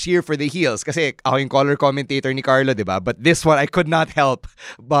 Normally, I cheer for the heels kasi ako yung color commentator ni Carlo, diba? But this one, I could not help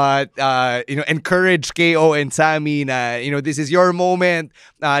but encourage KO and Sami na, this is your moment.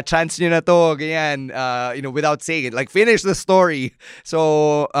 Chance nyo na to, ganyan, without saying it. Like, finish the story.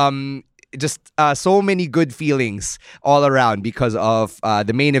 So, just so many good feelings all around because of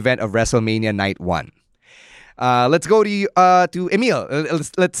the main event of WrestleMania Night 1. Let's go to Emil.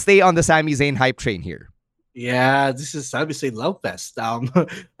 Let's stay on the Sami Zayn hype train here. Yeah, this is Sami Zayn Love Fest.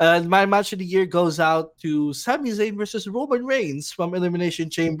 My match of the year goes out to Sami Zayn versus Roman Reigns from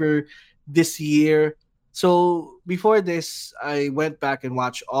Elimination Chamber this year. So before this, I went back and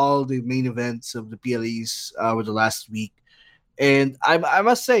watched all the main events of the PLEs over the last week, and I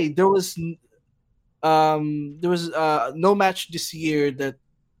must say there was no match this year that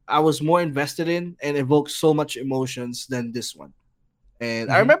I was more invested in and evoked so much emotions than this one. And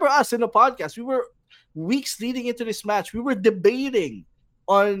I remember us in the podcast, we were weeks leading into this match. We were debating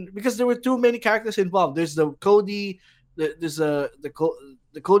on, because there were too many characters involved. There's the Cody, there's the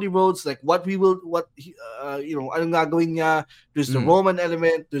Cody Rhodes, like anong gagawin niya. There's the Roman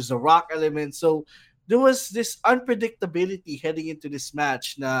element, there's the Rock element. So there was this unpredictability heading into this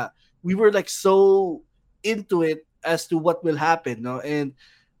match. Na we were like so into it as to what will happen, no? And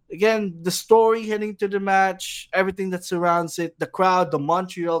again, the story heading to the match, everything that surrounds it, the crowd, the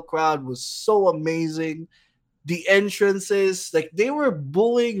Montreal crowd was so amazing. The entrances, like they were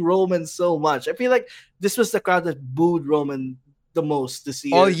booing Roman so much. I feel like this was the crowd that booed Roman the most this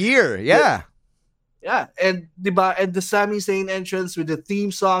year. All year, yeah. Yeah, and the Sami Zayn entrance with the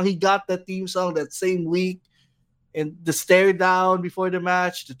theme song, he got that theme song that same week. And the stare down before the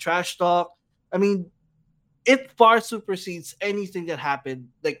match, the trash talk. I mean, it far supersedes anything that happened,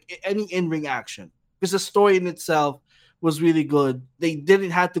 like any in-ring action. Because the story in itself was really good. They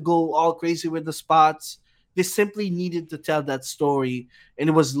didn't have to go all crazy with the spots. They simply needed to tell that story, and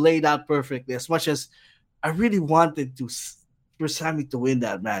it was laid out perfectly. As much as I really wanted for Sami to win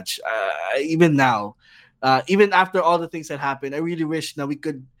that match, even now, even after all the things that happened, I really wish that we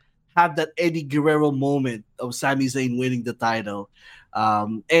could have that Eddie Guerrero moment of Sami Zayn winning the title.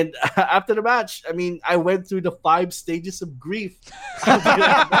 And after the match, I mean, I went through the 5 stages of grief.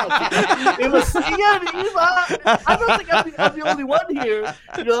 It was, I don't think I'm the only one here.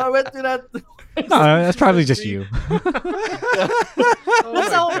 I went through that. No, that's probably just you.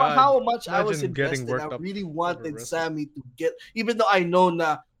 That's how much I was invested. I really wanted Sami to get, even though I know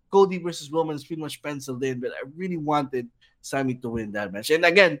na Cody versus Roman is pretty much penciled in, but I really wanted Sami to win that match. And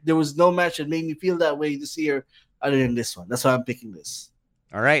again, there was no match that made me feel that way this year other than this one. That's why I'm picking this.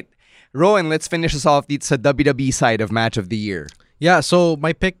 All right. Rowan, let's finish us off. It's a WWE side of Match of the Year. Yeah, so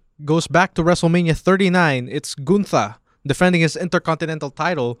my pick goes back to WrestleMania 39. It's Gunther defending his Intercontinental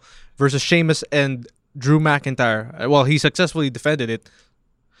title versus Sheamus and Drew McIntyre. Well, he successfully defended it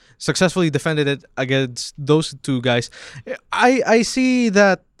against those two guys. I see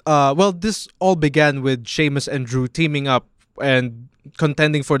that, this all began with Sheamus and Drew teaming up and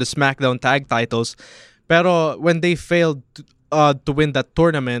contending for the SmackDown tag titles. Pero when they failed to win that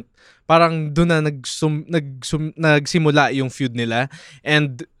tournament, parang doon na nagsimula yung feud nila.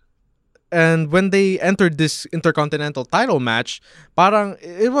 And when they entered this Intercontinental title match, parang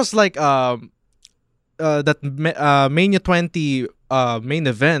it was like that Mania 20 main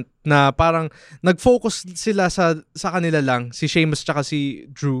event na parang nag-focus sila sa kanila lang, si Sheamus tsaka si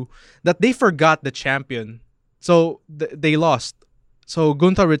Drew, that they forgot the champion. So they lost. So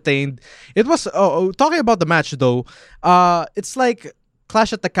Gunther retained. It was talking about the match though. It's like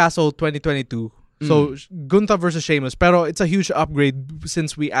Clash at the Castle 2022. So Gunther versus Sheamus, pero it's a huge upgrade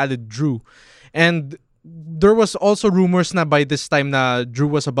since we added Drew. And there was also rumors na by this time na Drew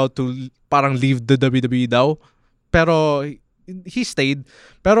was about to parang leave the WWE daw. Pero he stayed.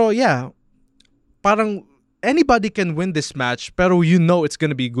 Pero yeah, parang anybody can win this match, pero it's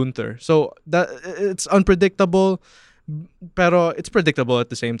gonna be Gunther. So that it's unpredictable, pero it's predictable at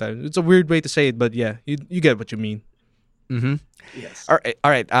the same time. It's a weird way to say it, but yeah, you get what you mean. Mm-hmm. Yes. All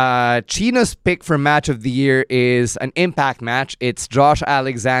right. Chino's pick for Match of the Year is an Impact match. It's Josh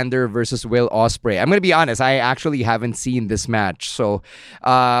Alexander versus Will Ospreay. I'm gonna be honest. I actually haven't seen this match. So,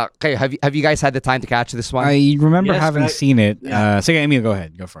 okay, have you guys had the time to catch this one? I remember having seen it. Yeah. So, Emil, go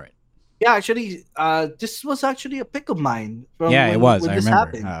ahead. Go for it. Yeah, actually, this was actually a pick of mine. From Yeah, when, it was. When I this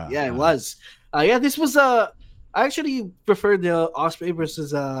remember. happened. It was. This was I actually prefer the Osprey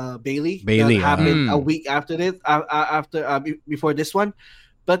versus Bailey. Bailey, that happened a week after this. Before this one,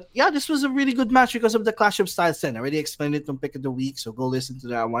 but yeah, this was a really good match because of the Clash of Styles. Then I already explained it on Pick of the Week, so go listen to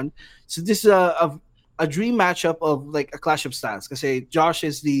that one. So this is a dream matchup of like a Clash of Styles. Because Josh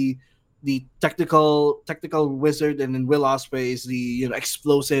is the technical wizard, and then Will Ospreay is the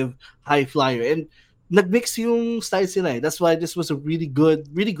explosive high flyer, and nagmix yung styles nila. That's why this was a really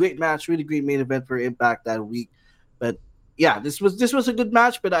great match, really great main event for Impact that week. But yeah, this was a good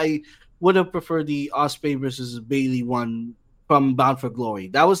match, but I would have preferred the Ospreay versus Bailey one from Bound for Glory.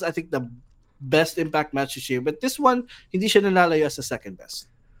 That was, I think, the best Impact match this year. But this one, hindi siya nanalayo as the second best.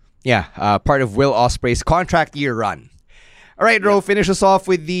 Yeah, part of Will Ospreay's contract year run. All right, Ro, finish us off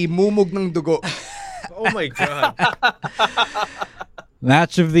with the Mumug ng Dugo. Oh my God.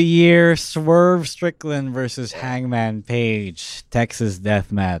 Match of the year, Swerve Strickland versus Hangman Page. Texas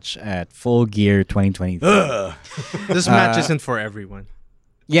Death Match at Full Gear 2023. This match isn't for everyone.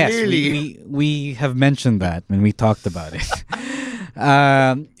 Yes, we have mentioned that when we talked about it.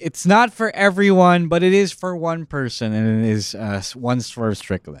 It's not for everyone, but it is for one person, and it is one Swerve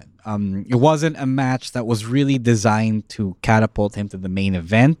Strickland. It wasn't a match that was really designed to catapult him to the main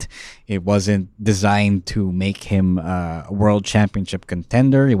event. It wasn't designed to make him a world championship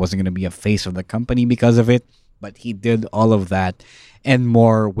contender. It wasn't going to be a face of the company because of it, but he did all of that and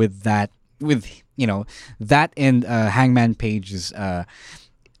more with that, that and Hangman Page's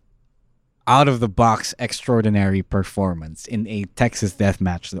out of the box extraordinary performance in a Texas Death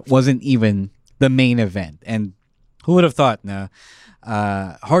Match that wasn't even the main event. And who would have thought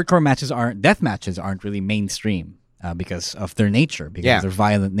hardcore death matches aren't really mainstream because of their nature, because of their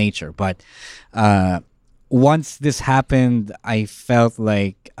violent nature. But once this happened, I felt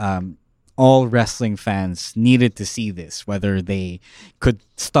like all wrestling fans needed to see this, whether they could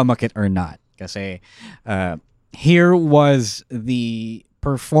stomach it or not. Because here was the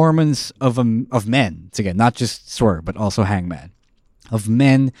performance of men, again, not just Swerve, but also Hangman, of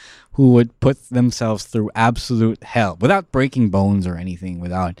men who would put themselves through absolute hell without breaking bones or anything,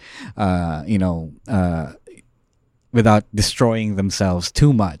 without without destroying themselves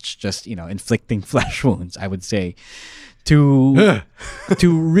too much, just inflicting flesh wounds, I would say, to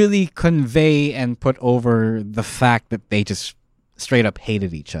really convey and put over the fact that they just straight up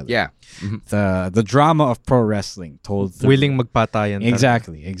hated each other. Yeah. Mm-hmm. The drama of pro wrestling told through... Willing magpatayan.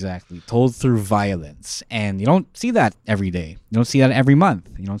 Exactly. Told through violence. And you don't see that every day. You don't see that every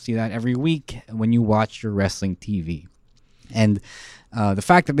month. You don't see that every week when you watch your wrestling TV. And the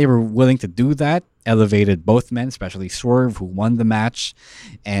fact that they were willing to do that elevated both men, especially Swerve, who won the match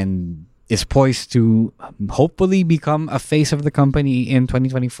and is poised to hopefully become a face of the company in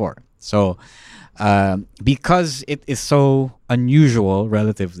 2024. So... because it is so unusual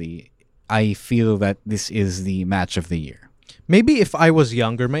relatively, I feel that this is the match of the year. Maybe if I was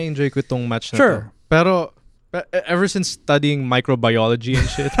younger, may enjoy ko itong match na to. Pero ever since studying microbiology and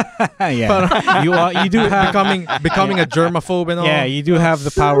shit, you do have becoming a germaphobe and all. Yeah, you do have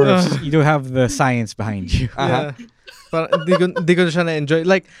the power of, you do have the science behind you. Yeah. Parang di ko siya na-enjoy.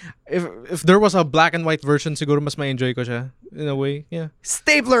 Like, if there was a black and white version, siguro mas ma-enjoy ko siya. In a way, yeah.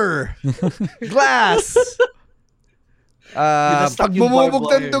 Stapler! Glass! Pag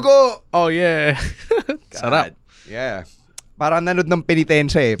bumubog ng dugo! Oh, yeah. Sarap. Yeah. Parang nanood ng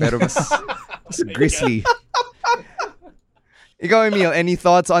penitensya pero mas grisly. Ikaw, Emil, any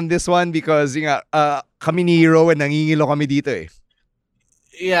thoughts on this one? Because kami ni Rowan, nangingilo kami dito eh.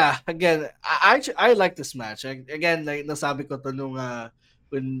 Yeah, again, I like this match. Again, like nasabi ko to nung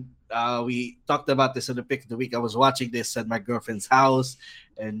when we talked about this in the Pick of the Week. I was watching this at my girlfriend's house,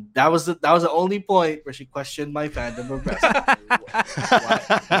 and that was the only point where she questioned my fandom of wrestling.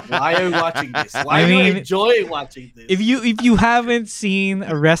 Why are you watching this? Why do you enjoy watching this? If you haven't seen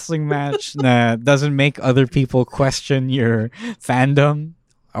a wrestling match that doesn't make other people question your fandom,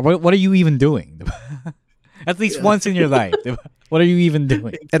 what are you even doing? At least once in your life. What are you even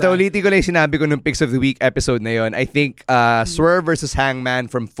doing? Ito, ulitin ko lang sinabi ko nung Picks of the Week episode na yun. I think Swerve versus Hangman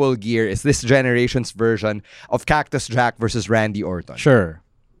from Full Gear is this generation's version of Cactus Jack versus Randy Orton. Sure.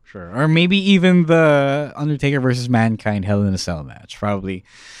 Or maybe even the Undertaker versus Mankind Hell in a Cell match. Probably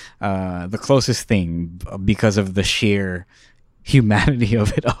the closest thing because of the sheer humanity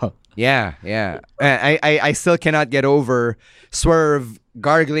of it all. Yeah. I still cannot get over Swerve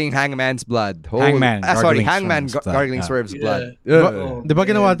gargling Hangman's blood. Hangman gargling Swerve's blood. Di ba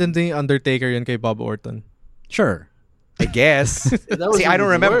ginawa din yung Undertaker yun kay Bob Orton? Sure. I guess. See, I don't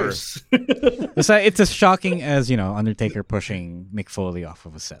remember. It's as shocking as, Undertaker pushing Mick Foley off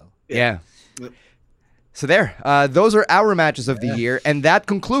of a cell. Yeah. So there, those are our matches of the year, and that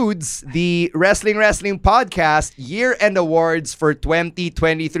concludes the Wrestling Podcast Year-End Awards for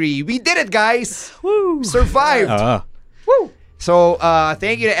 2023. We did it, guys! Woo! Survived! Woo! So,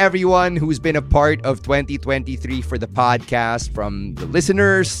 thank you to everyone who's been a part of 2023 for the podcast, from the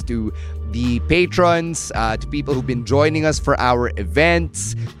listeners to the patrons, to people who've been joining us for our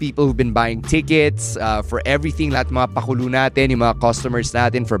events, people who've been buying tickets, for everything, lahat mga pakulo natin, yung mga customers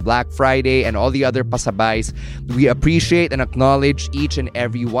natin for Black Friday and all the other pasabays. We appreciate and acknowledge each and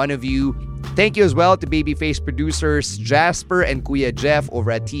every one of you. Thank you as well to Babyface producers Jasper and Kuya Jeff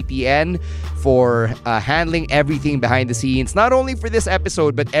over at TPN for handling everything behind the scenes, not only for this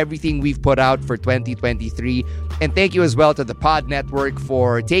episode, but everything we've put out for 2023. And thank you as well to the Pod Network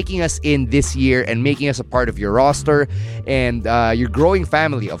for taking us in this year and making us a part of your roster and your growing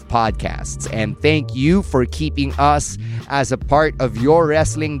family of podcasts. And thank you for keeping us as a part of your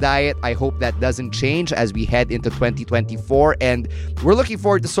wrestling diet. I hope that doesn't change as we head into 2024. And we're looking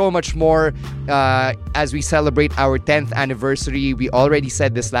forward to so much more as we celebrate our 10th anniversary. We already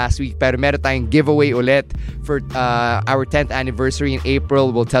said this last week, pero meron tayong giveaway ulit for our 10th anniversary in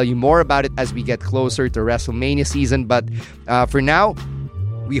April. We'll tell you more about it as we get closer to WrestleMania season. But for now,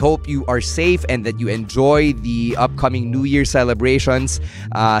 we hope you are safe and that you enjoy the upcoming New Year celebrations.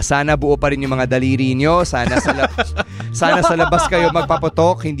 Sana buo pa rin yung mga daliri nyo. Sana sa labas kayo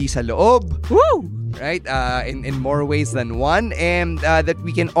magpaputok, hindi sa loob. Woo! Right? In more ways than one. And that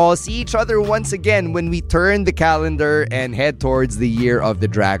we can all see each other once again when we turn the calendar and head towards the Year of the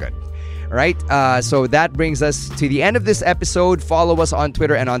Dragon. Right? So that brings us to the end of this episode. Follow us on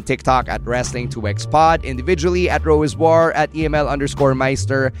Twitter and on TikTok at Wrestling2XPod. Individually at RoisWar, at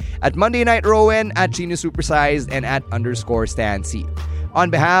EML_Meister, at Monday Night Rowan, at Chino Supersized, and at _StanC. On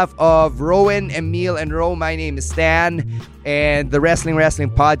behalf of Rowan, Emil, and Ro, my name is Stan. And the Wrestling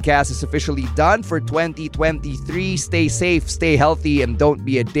Podcast is officially done for 2023. Stay safe, stay healthy, and don't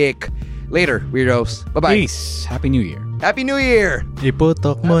be a dick. Later, weirdos. Bye-bye. Peace. Happy New Year. Happy New Year!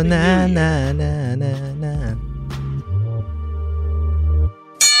 Iputok mo na, na, na, na, na.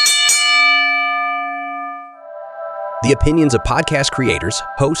 The opinions of podcast creators,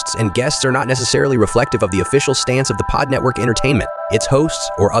 hosts, and guests are not necessarily reflective of the official stance of the Pod Network Entertainment, its hosts,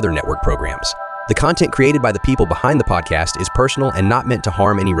 or other network programs. The content created by the people behind the podcast is personal and not meant to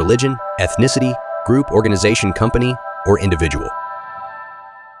harm any religion, ethnicity, group, organization, company, or individual.